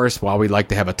of course, while we like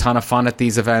to have a ton of fun at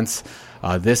these events,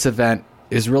 this event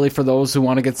is really for those who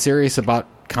want to get serious about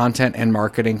content and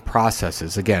marketing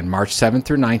processes. Again, March 7th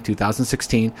through 9th,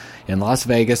 2016 in Las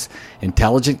Vegas,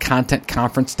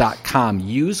 intelligentcontentconference.com.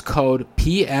 Use code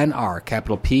PNR,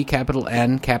 capital P, capital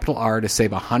N, capital R, to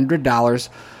save $100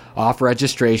 off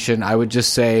registration. I would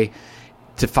just say,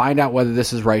 to find out whether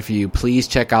this is right for you, please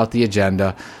check out the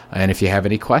agenda. And if you have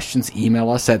any questions, email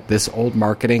us at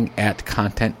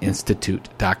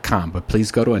thisoldmarketing@contentinstitute.com. But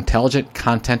please go to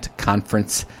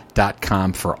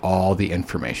intelligentcontentconference.com for all the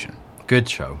information. Good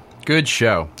show.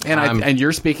 And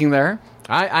you're speaking there?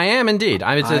 I am indeed.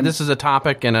 This is a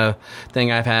topic and a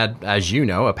thing I've had, as you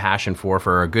know, a passion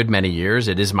for a good many years.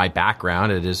 It is my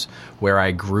background. It is where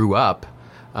I grew up.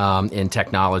 In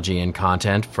technology and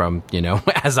content from,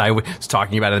 as I was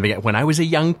talking about in the beginning, when I was a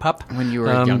young pup. When you were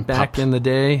a young back pup. in the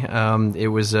day, it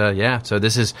was, so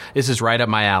this is right up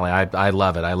my alley. I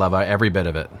love it. I love every bit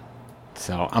of it.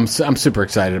 So I'm super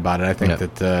excited about it. I think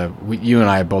that you and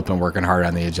I have both been working hard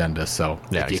on the agenda. So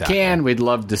if you can, we'd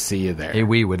love to see you there. Hey,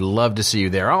 we would love to see you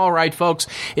there. All right, folks,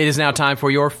 it is now time for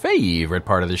your favorite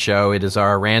part of the show. It is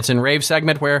our rants and rave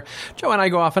segment where Joe and I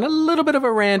go off on a little bit of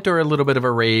a rant or a little bit of a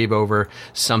rave over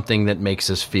something that makes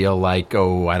us feel like,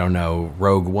 I don't know,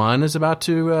 Rogue One is about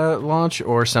to launch,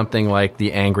 or something like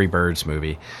the Angry Birds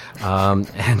movie.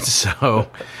 And so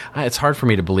it's hard for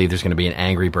me to believe there's going to be an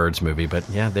Angry Birds movie, but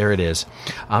yeah, there it is.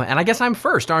 And I guess I'm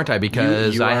first, aren't I?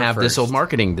 Because I have This Old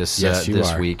Marketing this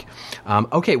week.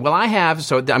 Okay, well, I have,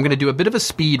 so I'm going to do a bit of a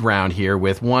speed round here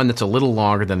with one that's a little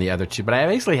longer than the other two, but I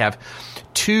basically have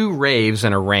two raves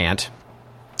and a rant.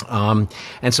 And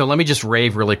so let me just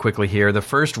rave really quickly here. The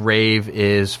first rave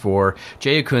is for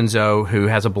Jay Acunzo, who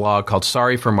has a blog called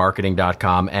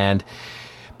sorryformarketing.com, and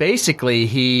basically,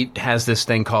 he has this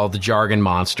thing called the Jargon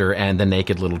Monster and the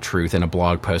Naked Little Truth in a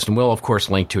blog post, and we'll, of course,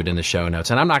 link to it in the show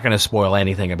notes. And I'm not going to spoil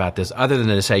anything about this other than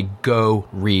to say, go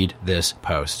read this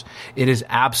post. It is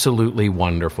absolutely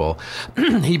wonderful.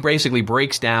 He basically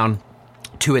breaks down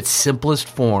to its simplest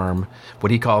form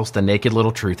what he calls the naked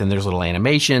little truth, and there's little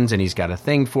animations, and he's got a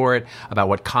thing for it about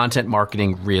what content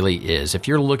marketing really is. If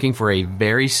you're looking for a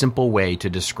very simple way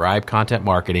to describe content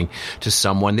marketing to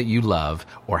someone that you love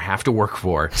or have to work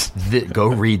for, go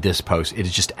read this post. It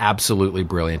is just absolutely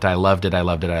brilliant. I loved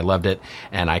it,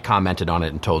 and I commented on it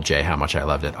and told Jay how much I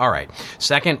loved it. All right.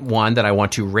 Second one that I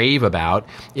want to rave about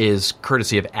is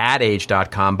courtesy of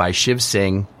adage.com by Shiv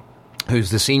Singh,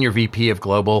 who's the Senior VP of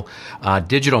Global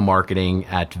Digital Marketing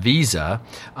at Visa.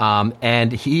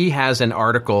 And he has an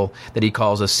article that he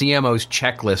calls a CMO's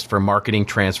Checklist for Marketing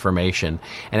Transformation.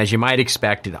 And as you might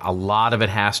expect, a lot of it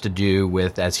has to do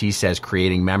with, as he says,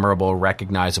 creating memorable,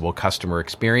 recognizable customer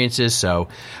experiences. So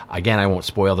again, I won't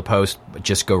spoil the post, but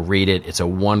just go read it. It's a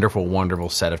wonderful, wonderful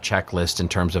set of checklists in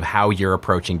terms of how you're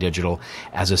approaching digital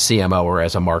as a CMO or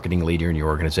as a marketing leader in your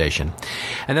organization.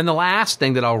 And then the last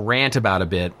thing that I'll rant about a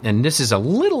bit, and this is a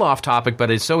little off topic, but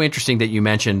it's so interesting that you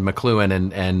mentioned McLuhan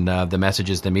and the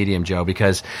messages, the medium, Joe,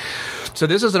 because so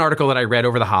this is an article that I read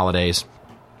over the holidays,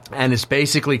 and it's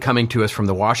basically coming to us from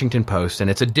the Washington Post, and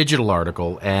it's a digital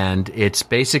article, and it's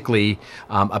basically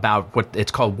about what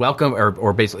it's called welcome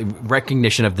or basically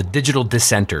recognition of the digital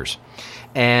dissenters.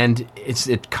 And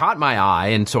it caught my eye,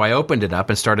 and so I opened it up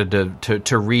and started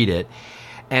to read it.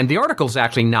 And the article is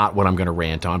actually not what I'm going to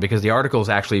rant on, because the article is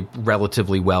actually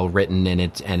relatively well written, and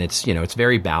it's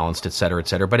very balanced, et cetera, et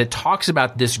cetera. But it talks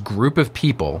about this group of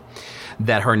people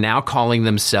that are now calling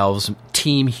themselves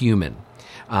Team Human.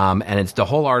 And it's the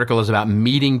whole article is about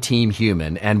meeting Team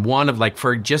Human. And one of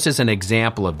for just as an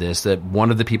example of this, that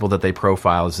one of the people that they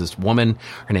profile is this woman.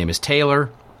 Her name is Taylor.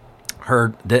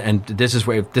 And this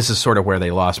is sort of where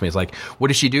they lost me. It's like, what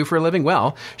does she do for a living?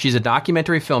 Well, she's a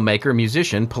documentary filmmaker,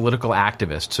 musician, political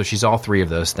activist. So she's all three of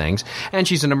those things. And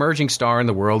she's an emerging star in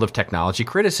the world of technology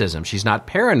criticism. She's not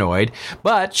paranoid,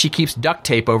 but she keeps duct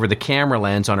tape over the camera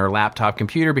lens on her laptop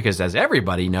computer because, as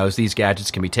everybody knows, these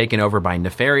gadgets can be taken over by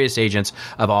nefarious agents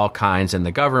of all kinds in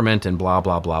the government and blah,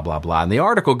 blah, blah, blah, blah. And the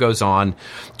article goes on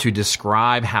to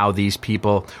describe how these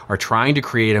people are trying to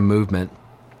create a movement.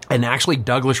 And actually,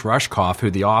 Douglas Rushkoff,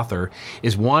 who the author,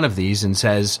 is one of these, and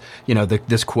says,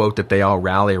 this quote that they all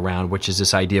rally around, which is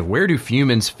this idea of where do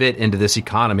humans fit into this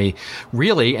economy,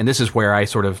 really, and this is where I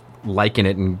sort of liken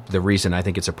it, and the reason I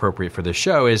think it's appropriate for this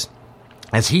show is,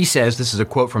 as he says, this is a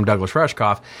quote from Douglas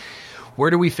Rushkoff, where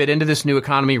do we fit into this new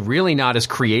economy? Really not as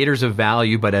creators of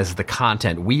value, but as the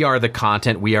content. We are the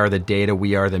content. We are the data.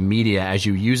 We are the media. As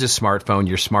you use a smartphone,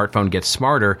 your smartphone gets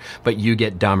smarter, but you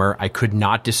get dumber. I could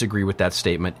not disagree with that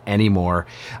statement anymore.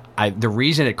 The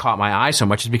reason it caught my eye so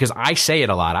much is because I say it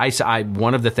a lot.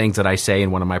 One of the things that I say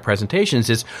in one of my presentations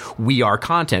is we are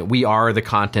content. We are the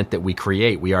content that we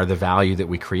create. We are the value that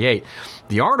we create.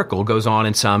 The article goes on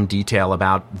in some detail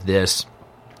about this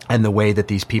and the way that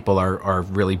these people are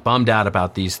really bummed out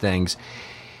about these things.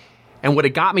 And what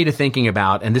it got me to thinking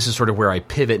about, and this is sort of where I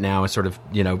pivot now and sort of,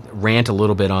 rant a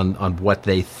little bit on what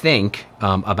they think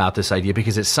about this idea,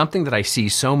 because it's something that I see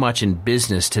so much in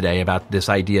business today about this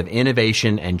idea of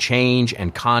innovation and change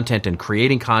and content, and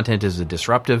creating content is a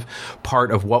disruptive part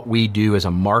of what we do as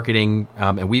a marketing.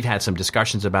 And we've had some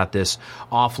discussions about this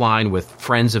offline with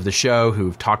friends of the show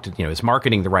who've talked, is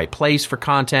marketing the right place for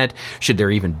content? Should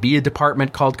there even be a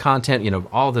department called content?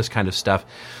 All this kind of stuff.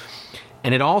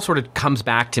 And it all sort of comes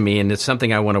back to me, and it's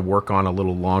something I want to work on a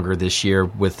little longer this year.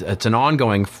 It's an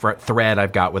ongoing thread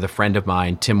I've got with a friend of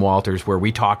mine, Tim Walters, where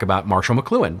we talk about Marshall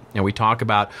McLuhan, and we talk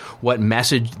about what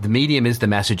message the medium is the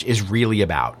message is really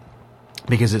about,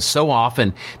 because it's so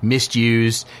often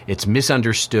misused, it's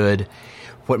misunderstood.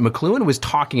 What McLuhan was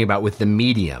talking about with the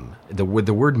medium, with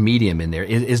the word medium in there,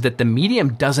 is that the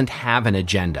medium doesn't have an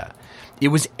agenda. It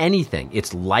was anything.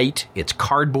 It's light, it's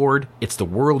cardboard, it's the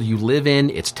world you live in,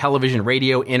 it's television,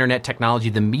 radio, internet, technology.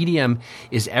 The medium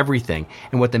is everything.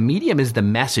 And what the medium is the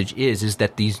message is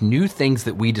that these new things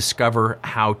that we discover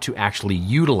how to actually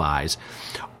utilize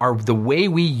are the way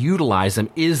we utilize them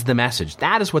is the message.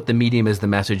 That is what the medium is the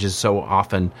message is so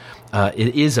often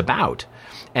it is about.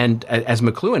 And as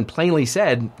McLuhan plainly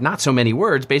said, not so many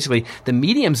words, basically, the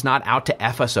medium's not out to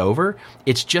F us over.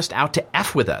 It's just out to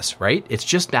F with us, right? It's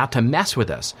just out to mess with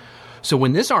us. So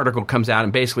when this article comes out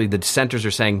and basically the dissenters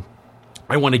are saying,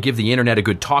 I want to give the internet a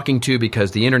good talking to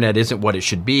because the internet isn't what it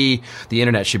should be. The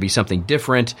internet should be something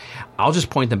different. I'll just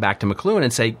point them back to McLuhan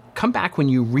and say, come back when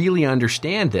you really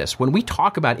understand this. When we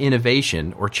talk about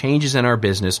innovation or changes in our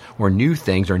business or new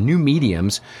things or new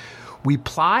mediums, we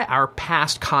apply our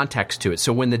past context to it.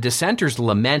 So when the dissenters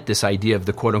lament this idea of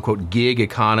the quote-unquote gig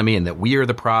economy and that we are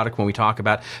the product when we talk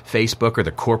about Facebook or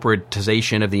the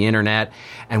corporatization of the internet,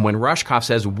 and when Rushkoff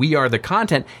says we are the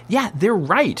content, yeah, they're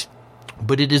right.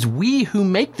 But it is we who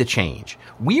make the change.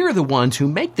 We are the ones who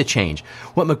make the change.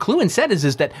 What McLuhan said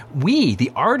is that we,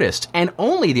 the artists, and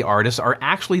only the artists, are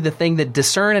actually the thing that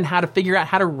discern and how to figure out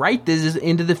how to write this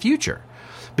into the future.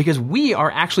 Because we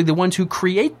are actually the ones who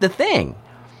create the thing.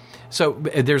 So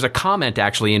there's a comment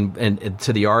actually in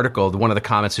to the article, one of the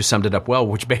comments who summed it up well,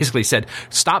 which basically said,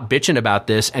 stop bitching about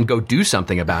this and go do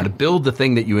something about it. Build the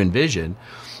thing that you envision.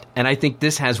 And I think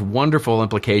this has wonderful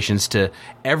implications to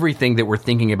everything that we're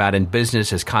thinking about in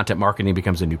business as content marketing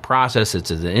becomes a new process,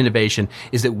 it's an innovation,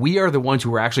 is that we are the ones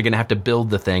who are actually going to have to build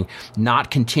the thing,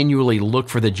 not continually look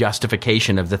for the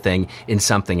justification of the thing in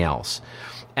something else.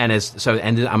 And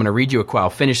I'm going to read you a quote. I'll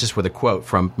finish this with a quote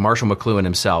from Marshall McLuhan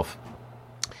himself.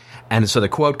 And so the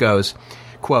quote goes,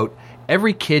 quote,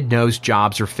 "Every kid knows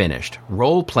jobs are finished.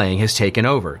 Role-playing has taken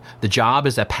over. The job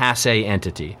is a passé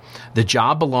entity. The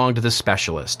job belonged to the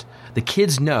specialist. The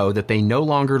kids know that they no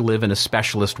longer live in a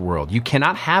specialist world. You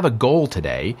cannot have a goal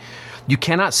today. You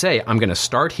cannot say, I'm going to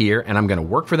start here and I'm going to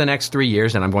work for the next 3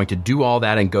 years and I'm going to do all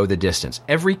that and go the distance.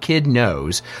 Every kid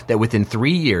knows that within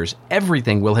 3 years,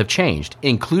 everything will have changed,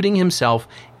 including himself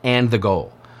and the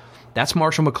goal." That's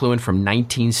Marshall McLuhan from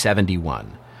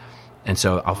 1971. And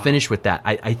so I'll finish with that.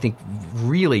 I think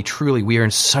really, truly, we are in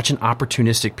such an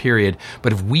opportunistic period.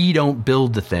 But if we don't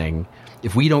build the thing,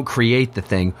 if we don't create the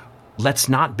thing, let's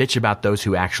not bitch about those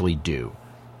who actually do.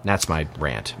 That's my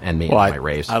rant and my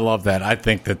raves. I love that. I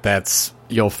think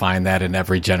you'll find that in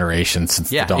every generation since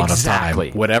the dawn of time.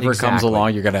 Whatever comes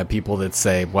along, you're going to have people that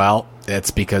say, well, it's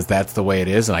because that's the way it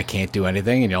is and I can't do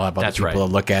anything. And you'll have other people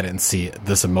that look at it and see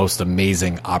this most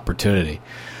amazing opportunity.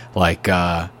 Like,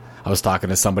 I was talking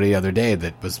to somebody the other day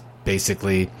that was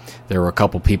basically, there were a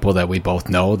couple people that we both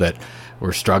know that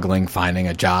were struggling finding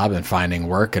a job and finding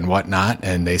work and whatnot.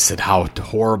 And they said how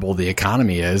horrible the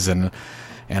economy is. And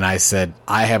I said,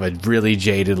 I have a really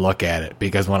jaded look at it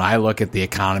because when I look at the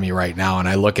economy right now and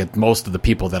I look at most of the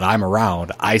people that I'm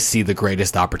around, I see the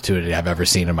greatest opportunity I've ever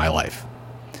seen in my life.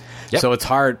 Yep. So it's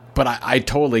hard, but I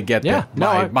totally get that.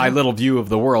 My little view of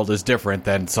the world is different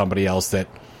than somebody else that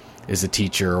is a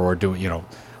teacher or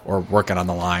or working on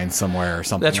the line somewhere or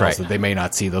something else that they may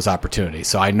not see those opportunities.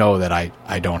 So I know that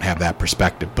I don't have that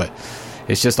perspective, but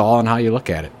it's just all on how you look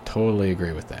at it. Totally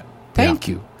agree with that. Thank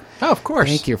you. Oh, of course.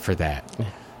 Thank you for that.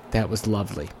 That was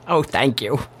lovely. Oh, thank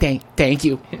you. Thank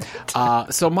you.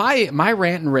 So my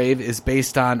rant and rave is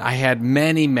based on, I had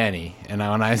many, and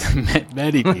when I met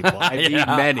many people, I mean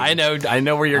many. I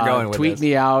know where you're going with tweet this.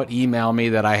 Me out, email me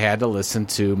that I had to listen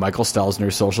to Michael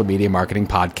Stelzner's social media marketing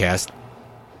podcast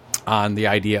on the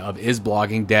idea of is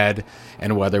blogging dead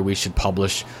and whether we should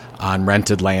publish on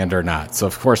rented land or not. So,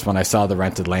 of course, when I saw the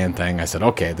rented land thing, I said,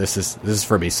 okay, this is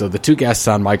for me. So the two guests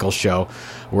on Michael's show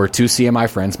were two CMI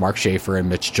friends, Mark Schaefer and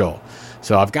Mitch Joel.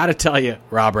 So I've got to tell you,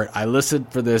 Robert, I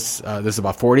listened for this. This is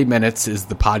about 40 minutes is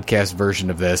the podcast version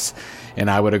of this,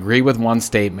 and I would agree with one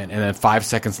statement, and then 5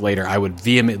 seconds later, I would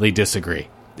vehemently disagree.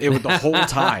 It was the whole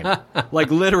time,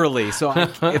 like literally. So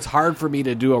it's hard for me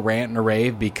to do a rant and a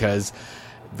rave because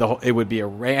it would be a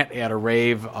rant and a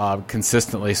rave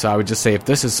consistently. So I would just say, if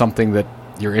this is something that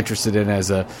you're interested in as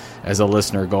a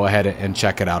listener, go ahead and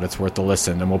check it out. It's worth the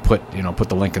listen, and we'll put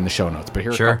the link in the show notes. But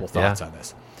here are a couple thoughts on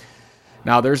this.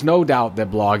 Now, there's no doubt that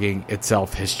blogging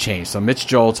itself has changed. So Mitch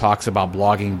Joel talks about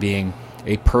blogging being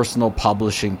a personal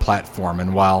publishing platform,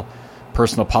 and while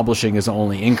personal publishing is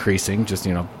only increasing, just, the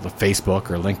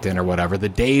Facebook or LinkedIn or whatever, the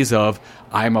days of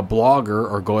I'm a blogger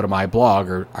or go to my blog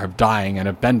are dying and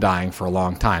have been dying for a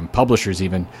long time. Publishers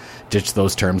even ditched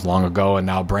those terms long ago, and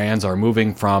now brands are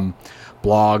moving from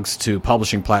blogs to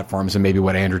publishing platforms and maybe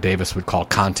what Andrew Davis would call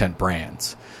content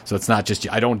brands. So it's not just,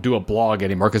 I don't do a blog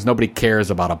anymore because nobody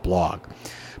cares about a blog.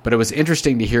 But it was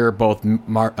interesting to hear both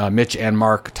Mitch and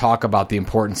Mark talk about the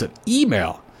importance of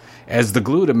email as the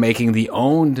glue to making the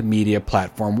owned media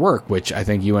platform work, which I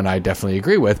think you and I definitely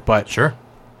agree with. But sure,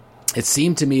 it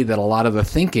seemed to me that a lot of the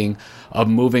thinking of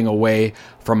moving away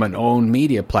from an owned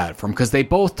media platform, because they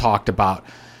both talked about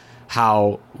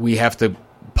how we have to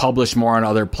publish more on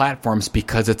other platforms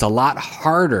because it's a lot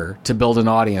harder to build an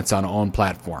audience on an own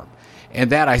platform. And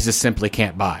that I just simply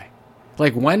can't buy.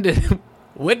 Like, when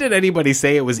did anybody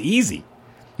say it was easy?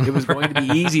 It was going to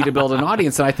be easy to build an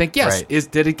audience, and I think yes.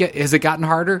 Right. Has it gotten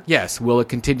harder? Yes. Will it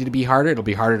continue to be harder? It'll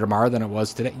be harder tomorrow than it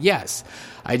was today. Yes.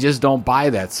 I just don't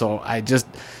buy that. So I just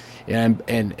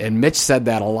and Mitch said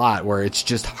that a lot, where it's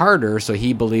just harder. So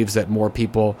he believes that more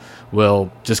people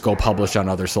will just go publish on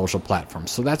other social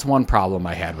platforms. So that's one problem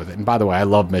I had with it. And by the way, I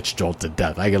love Mitch Jolt to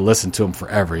death. I could listen to him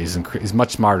forever. He's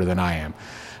much smarter than I am,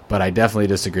 but I definitely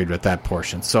disagreed with that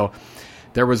portion. So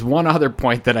there was one other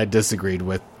point that I disagreed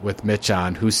with Mitch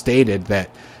on, who stated that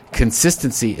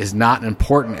consistency is not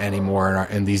important anymore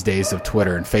in these days of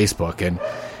Twitter and Facebook.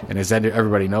 And as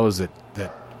everybody knows that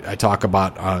I talk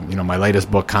about, my latest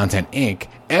book, Content Inc.,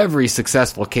 every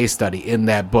successful case study in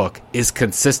that book is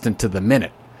consistent to the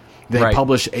minute. They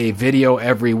publish a video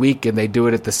every week, and they do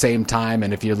it at the same time.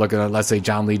 And if you're looking at, let's say,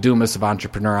 John Lee Dumas of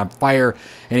Entrepreneur on Fire,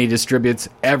 and he distributes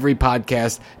every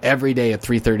podcast every day at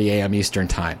 3:30 a.m. Eastern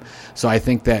Time. So I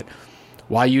think that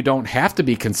while you don't have to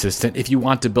be consistent, if you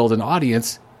want to build an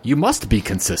audience, you must be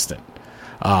consistent.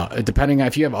 Depending on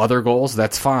if you have other goals,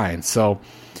 that's fine. So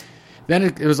then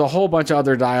it was a whole bunch of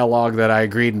other dialogue that I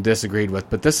agreed and disagreed with,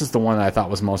 but this is the one that I thought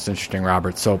was most interesting,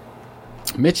 Robert. So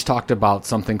Mitch talked about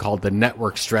something called the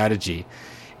network strategy,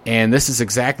 and this is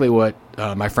exactly what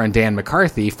my friend Dan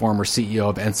McCarthy, former CEO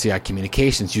of NCI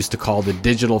Communications, used to call the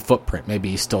digital footprint. Maybe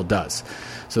he still does.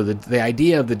 So the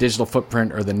idea of the digital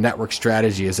footprint or the network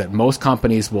strategy is that most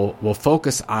companies will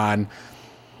focus on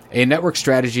a network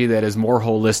strategy that is more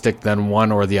holistic than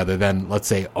one or the other, than, let's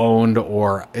say, owned,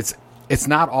 or it's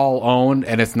not all owned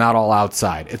and it's not all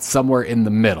outside. It's somewhere in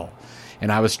the middle.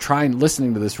 And I was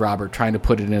listening to this, Robert, trying to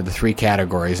put it into the three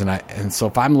categories. And so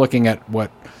if I'm looking at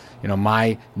what,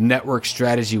 my network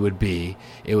strategy would be,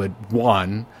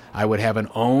 I would have an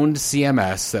owned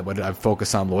CMS that would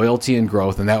focus on loyalty and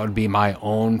growth, and that would be my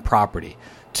own property.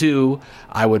 2,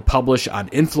 I would publish on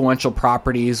influential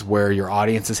properties where your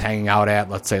audience is hanging out at,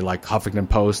 let's say like Huffington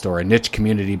Post or a niche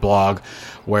community blog,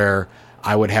 where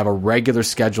I would have a regular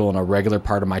schedule and a regular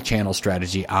part of my channel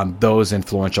strategy on those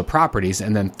influential properties.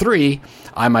 And then 3,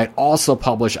 I might also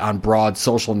publish on broad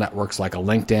social networks like a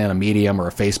LinkedIn, a Medium, or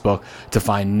a Facebook to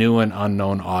find new and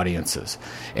unknown audiences.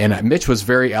 And Mitch was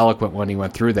very eloquent when he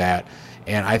went through that.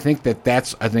 And I think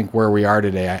that's where we are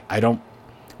today.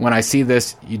 When I see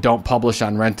this, you don't publish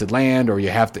on rented land, or you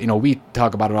have to, we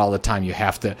talk about it all the time. You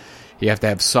have to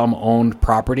have some owned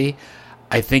property.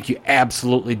 I think you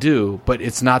absolutely do, but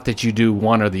it's not that you do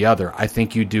one or the other. I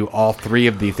think you do all three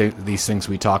of these things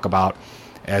we talk about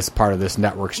as part of this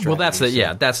network strategy.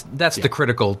 Well, that's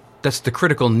the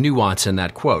critical nuance in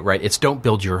that quote, right? It's don't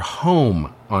build your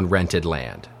home on rented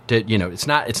land. It's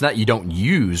not you don't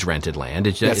use rented land.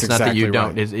 It's not that you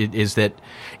don't. Is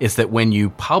that when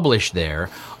you publish there,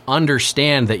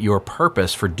 understand that your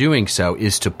purpose for doing so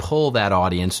is to pull that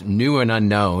audience, new and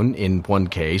unknown in one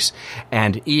case,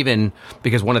 and even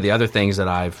because one of the other things that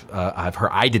I've heard,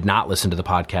 I did not listen to the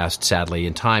podcast sadly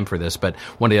in time for this, but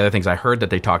one of the other things I heard that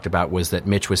they talked about was that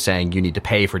Mitch was saying you need to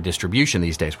pay for distribution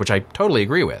these days, which I totally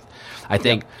agree with. I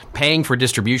think paying for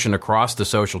distribution across the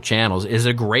social channels is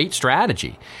a great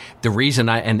strategy. The reason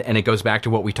and it goes back to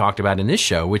what we talked about in this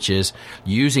show, which is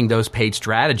using those paid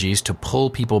strategies to pull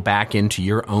people back into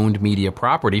your owned media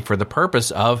property for the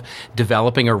purpose of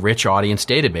developing a rich audience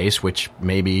database, which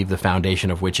maybe the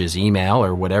foundation of which is email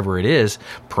or whatever it is,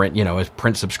 print, a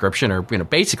print subscription, or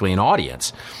basically an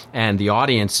audience. And the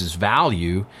audience's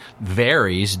value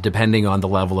varies depending on the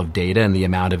level of data and the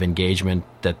amount of engagement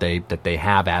that they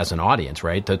have as an audience,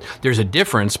 right? There's a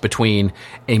difference between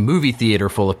a movie theater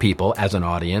full of people as an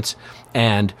audience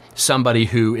and somebody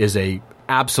who is a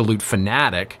absolute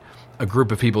fanatic, a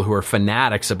group of people who are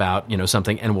fanatics about,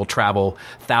 something and will travel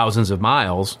thousands of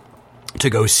miles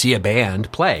to go see a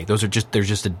band play. There's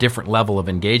just a different level of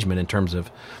engagement in terms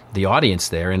of the audience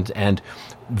there, and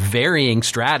varying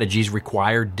strategies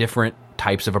require different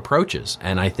types of approaches.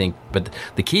 And I think, but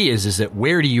the key is that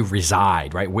where do you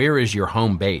reside, right? Where is your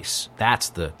home base? That's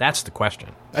the question.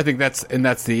 I think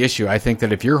that's the issue. I think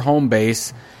that if your home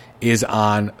base is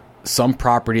on some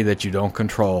property that you don't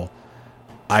control,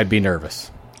 I'd be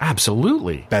nervous.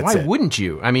 Absolutely. Why wouldn't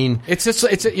you? I mean, it's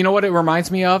you know what it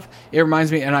reminds me of? It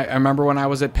reminds me, and I remember when I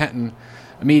was at Penton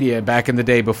Media back in the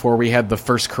day before we had the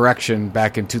first correction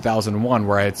back in 2001,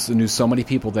 where I knew so many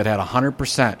people that had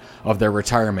 100% of their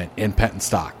retirement in Penton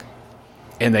stock,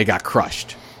 and they got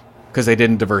crushed because they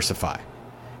didn't diversify.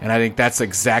 And I think that's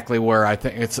exactly where I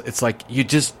think it's like you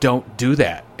just don't do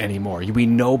that anymore. We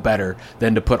know better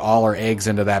than to put all our eggs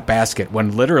into that basket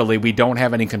when literally we don't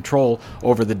have any control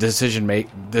over the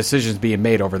decisions being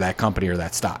made over that company or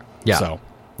that stock. Yeah. So,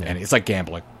 and it's like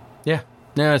gambling. Yeah.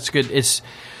 No, it's good. It's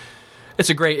It's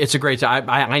a great.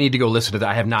 I need to go listen to that.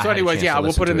 I have not. So, anyways,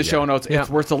 we'll put it in the show notes. Yeah.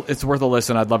 It's worth a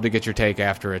listen. I'd love to get your take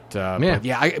after it.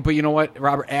 But you know what,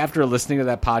 Robert? After listening to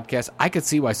that podcast, I could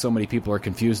see why so many people are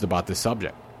confused about this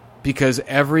subject, because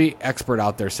every expert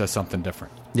out there says something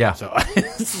different. Yeah. So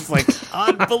this is like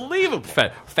unbelievable.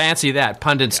 Fancy that.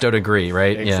 Pundits don't agree,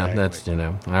 right? Exactly. Yeah, that's,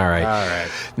 All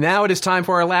right. Now it is time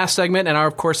for our last segment, and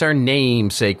of course our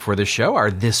namesake for the show,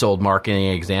 our This Old Marketing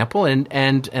example, and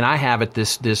I have it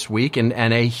this week, and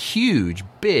a huge,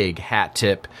 big hat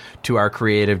tip to our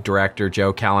creative director,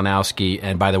 Joe Kalinowski.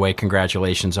 And by the way,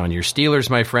 congratulations on your Steelers,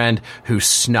 my friend, who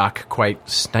snuck quite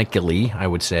sneakily, I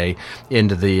would say,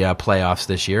 into the playoffs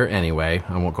this year. Anyway,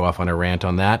 I won't go off on a rant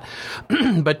on that.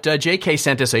 But J.K.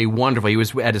 sent us he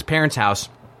was at his parents' house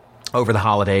over the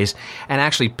holidays and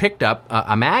actually picked up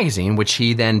a magazine, which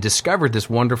he then discovered this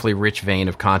wonderfully rich vein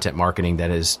of content marketing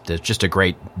that is just a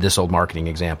great This Old Marketing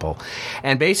example.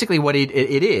 And basically what it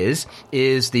is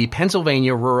the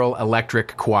Pennsylvania Rural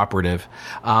Electric Cooperative.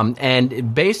 And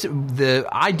the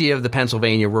idea of the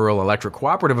Pennsylvania Rural Electric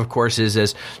Cooperative, of course,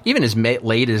 is even as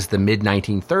late as the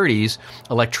mid-1930s,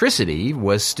 electricity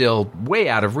was still way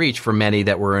out of reach for many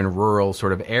that were in rural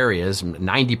sort of areas.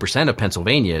 90% of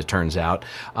Pennsylvania, it turns out.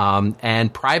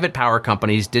 And private power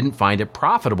companies didn't find it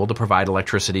profitable to provide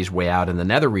electricity way out in the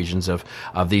nether regions of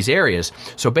these areas.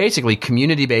 So basically,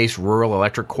 community-based rural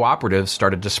electric cooperatives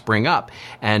started to spring up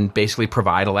and basically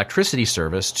provide electricity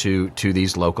service to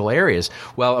these local areas.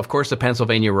 Well, of course, the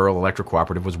Pennsylvania Rural Electric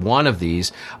Cooperative was one of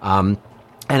these.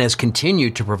 And has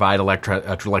continued to provide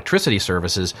electricity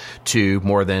services to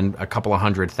more than a couple of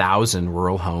 100,000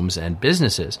 rural homes and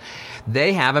businesses.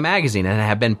 They have a magazine and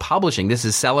have been publishing. This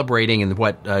is celebrating, and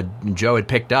what Joe had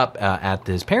picked up at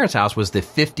his parents' house was the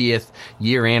 50th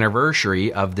year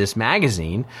anniversary of this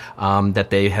magazine that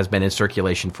has been in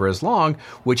circulation for as long,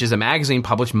 which is a magazine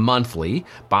published monthly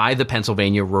by the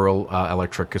Pennsylvania Rural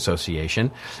Electric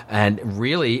Association. And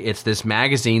really, it's this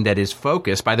magazine that is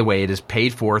focused, by the way, it is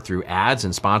paid for through ads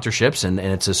and sponsorships, and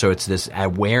it's this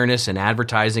awareness and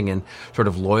advertising and sort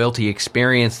of loyalty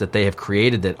experience that they have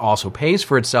created that also pays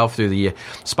for itself through the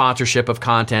sponsorship of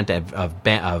content, of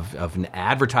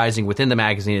advertising within the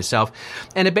magazine itself.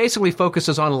 And it basically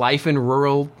focuses on life in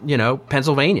rural,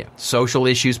 Pennsylvania, social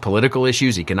issues, political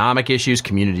issues, economic issues,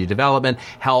 community development,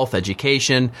 health,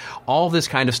 education, all this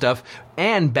kind of stuff,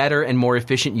 and better and more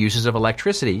efficient uses of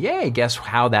electricity. Yay, guess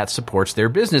how that supports their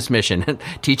business mission,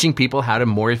 teaching people how to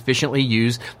more efficiently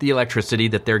use the electricity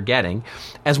that they're getting,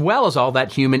 as well as all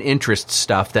that human interest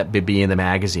stuff that would be in the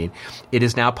magazine. It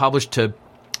is now published to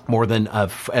more than,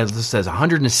 as it says,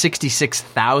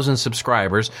 166,000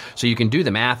 subscribers. So you can do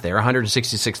the math there.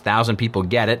 166,000 people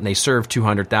get it, and they serve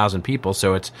 200,000 people.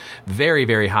 So it's very,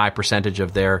 very high percentage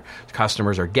of their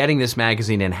customers are getting this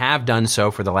magazine and have done so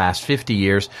for the last 50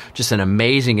 years. Just an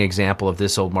amazing example of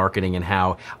This Old Marketing and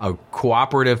how a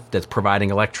cooperative that's providing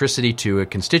electricity to a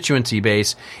constituency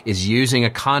base is using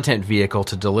a content vehicle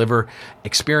to deliver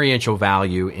experiential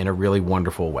value in a really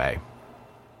wonderful way.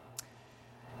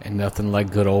 And nothing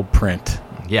like good old print.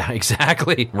 Yeah,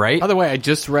 exactly. Right. By the way, I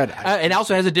just read. It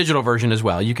also has a digital version as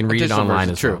well. You can read it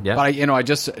online as well. True. Yeah.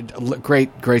 But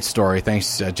great story.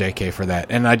 Thanks, J.K. for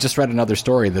that. And I just read another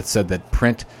story that said that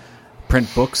print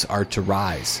books are to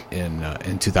rise in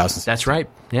 2006. That's right.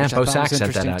 Yeah, Bo Sachs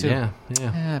sent that out. Too.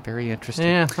 Yeah, very interesting.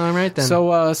 Yeah, all right then.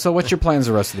 So what's your plans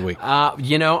the rest of the week?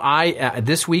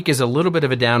 This week is a little bit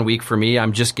of a down week for me.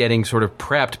 I'm just getting sort of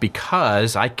prepped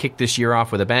because I kicked this year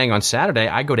off with a bang. On Saturday,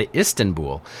 I go to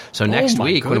Istanbul. So next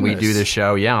week when we do the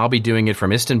show, I'll be doing it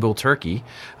from Istanbul, Turkey,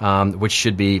 which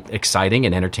should be exciting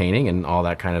and entertaining and all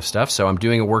that kind of stuff. So I'm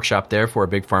doing a workshop there for a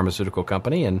big pharmaceutical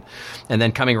company, and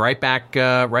then coming right back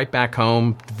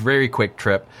home. Very quick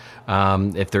trip.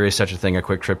 If there is such a thing, a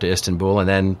quick trip to Istanbul, and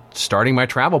then starting my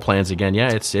travel plans again.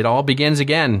 Yeah, it all begins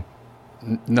again.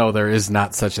 No, there is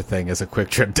not such a thing as a quick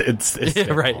trip to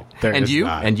Istanbul. Right. And you?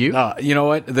 You know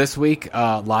what? This week,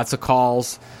 lots of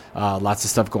calls, lots of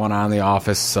stuff going on in the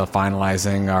office,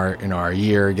 finalizing our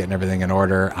year, getting everything in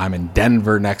order. I'm in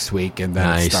Denver next week, and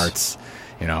then it starts,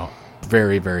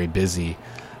 very, very busy.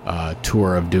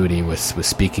 Tour of duty with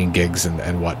speaking gigs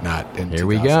and whatnot in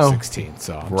 2016. We go.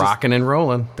 So rocking and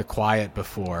rolling. The quiet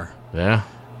before. Yeah.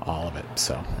 All of it.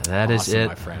 So that is it,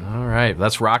 my friend. All right,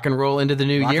 let's rock and roll into the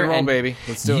new year. Rock and roll, baby.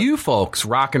 Let's do it. You folks,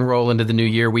 rock and roll into the new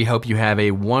year. We hope you have a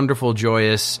wonderful,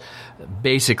 joyous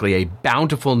basically a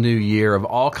bountiful new year of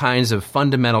all kinds of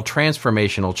fundamental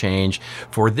transformational change.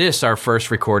 For this, our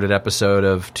first recorded episode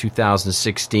of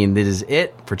 2016, this is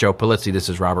it. For Joe Polizzi, this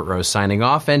is Robert Rose signing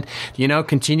off. And,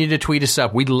 continue to tweet us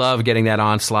up. We love getting that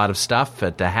onslaught of stuff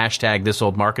at the hashtag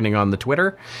 #ThisOldMarketing on the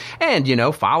Twitter. And,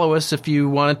 follow us if you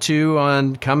wanted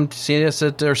to come to see us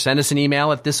or send us an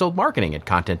email at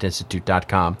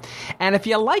thisoldmarketing@contentinstitute.com. And if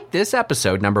you like this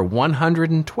episode, number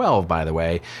 112, by the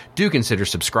way, do consider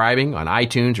subscribing on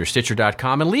iTunes or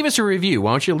Stitcher.com and leave us a review,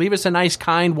 won't you? Leave us a nice,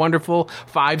 kind, wonderful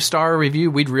 5-star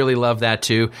review. We'd really love that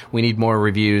too. We need more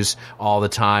reviews all the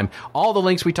time. All the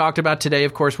links we talked about today,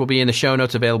 of course, will be in the show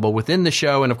notes available within the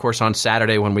show, and of course on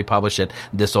Saturday when we publish it,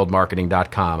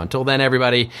 thisoldmarketing.com. Until then,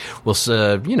 everybody, it's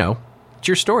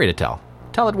your story to tell.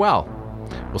 Tell it well.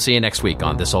 We'll see you next week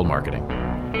on This Old Marketing.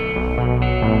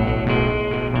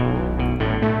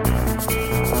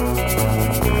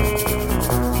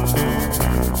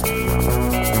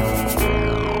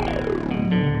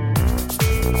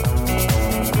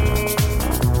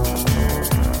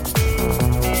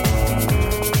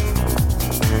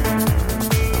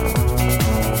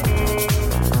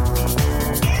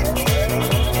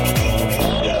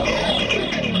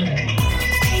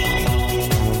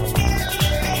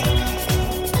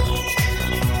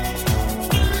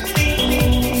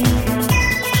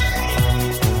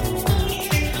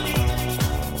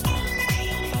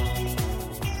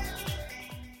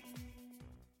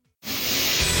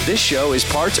 This show is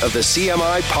part of the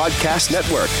CMI Podcast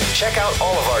Network. Check out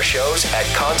all of our shows at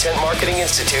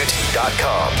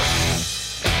ContentMarketingInstitute.com.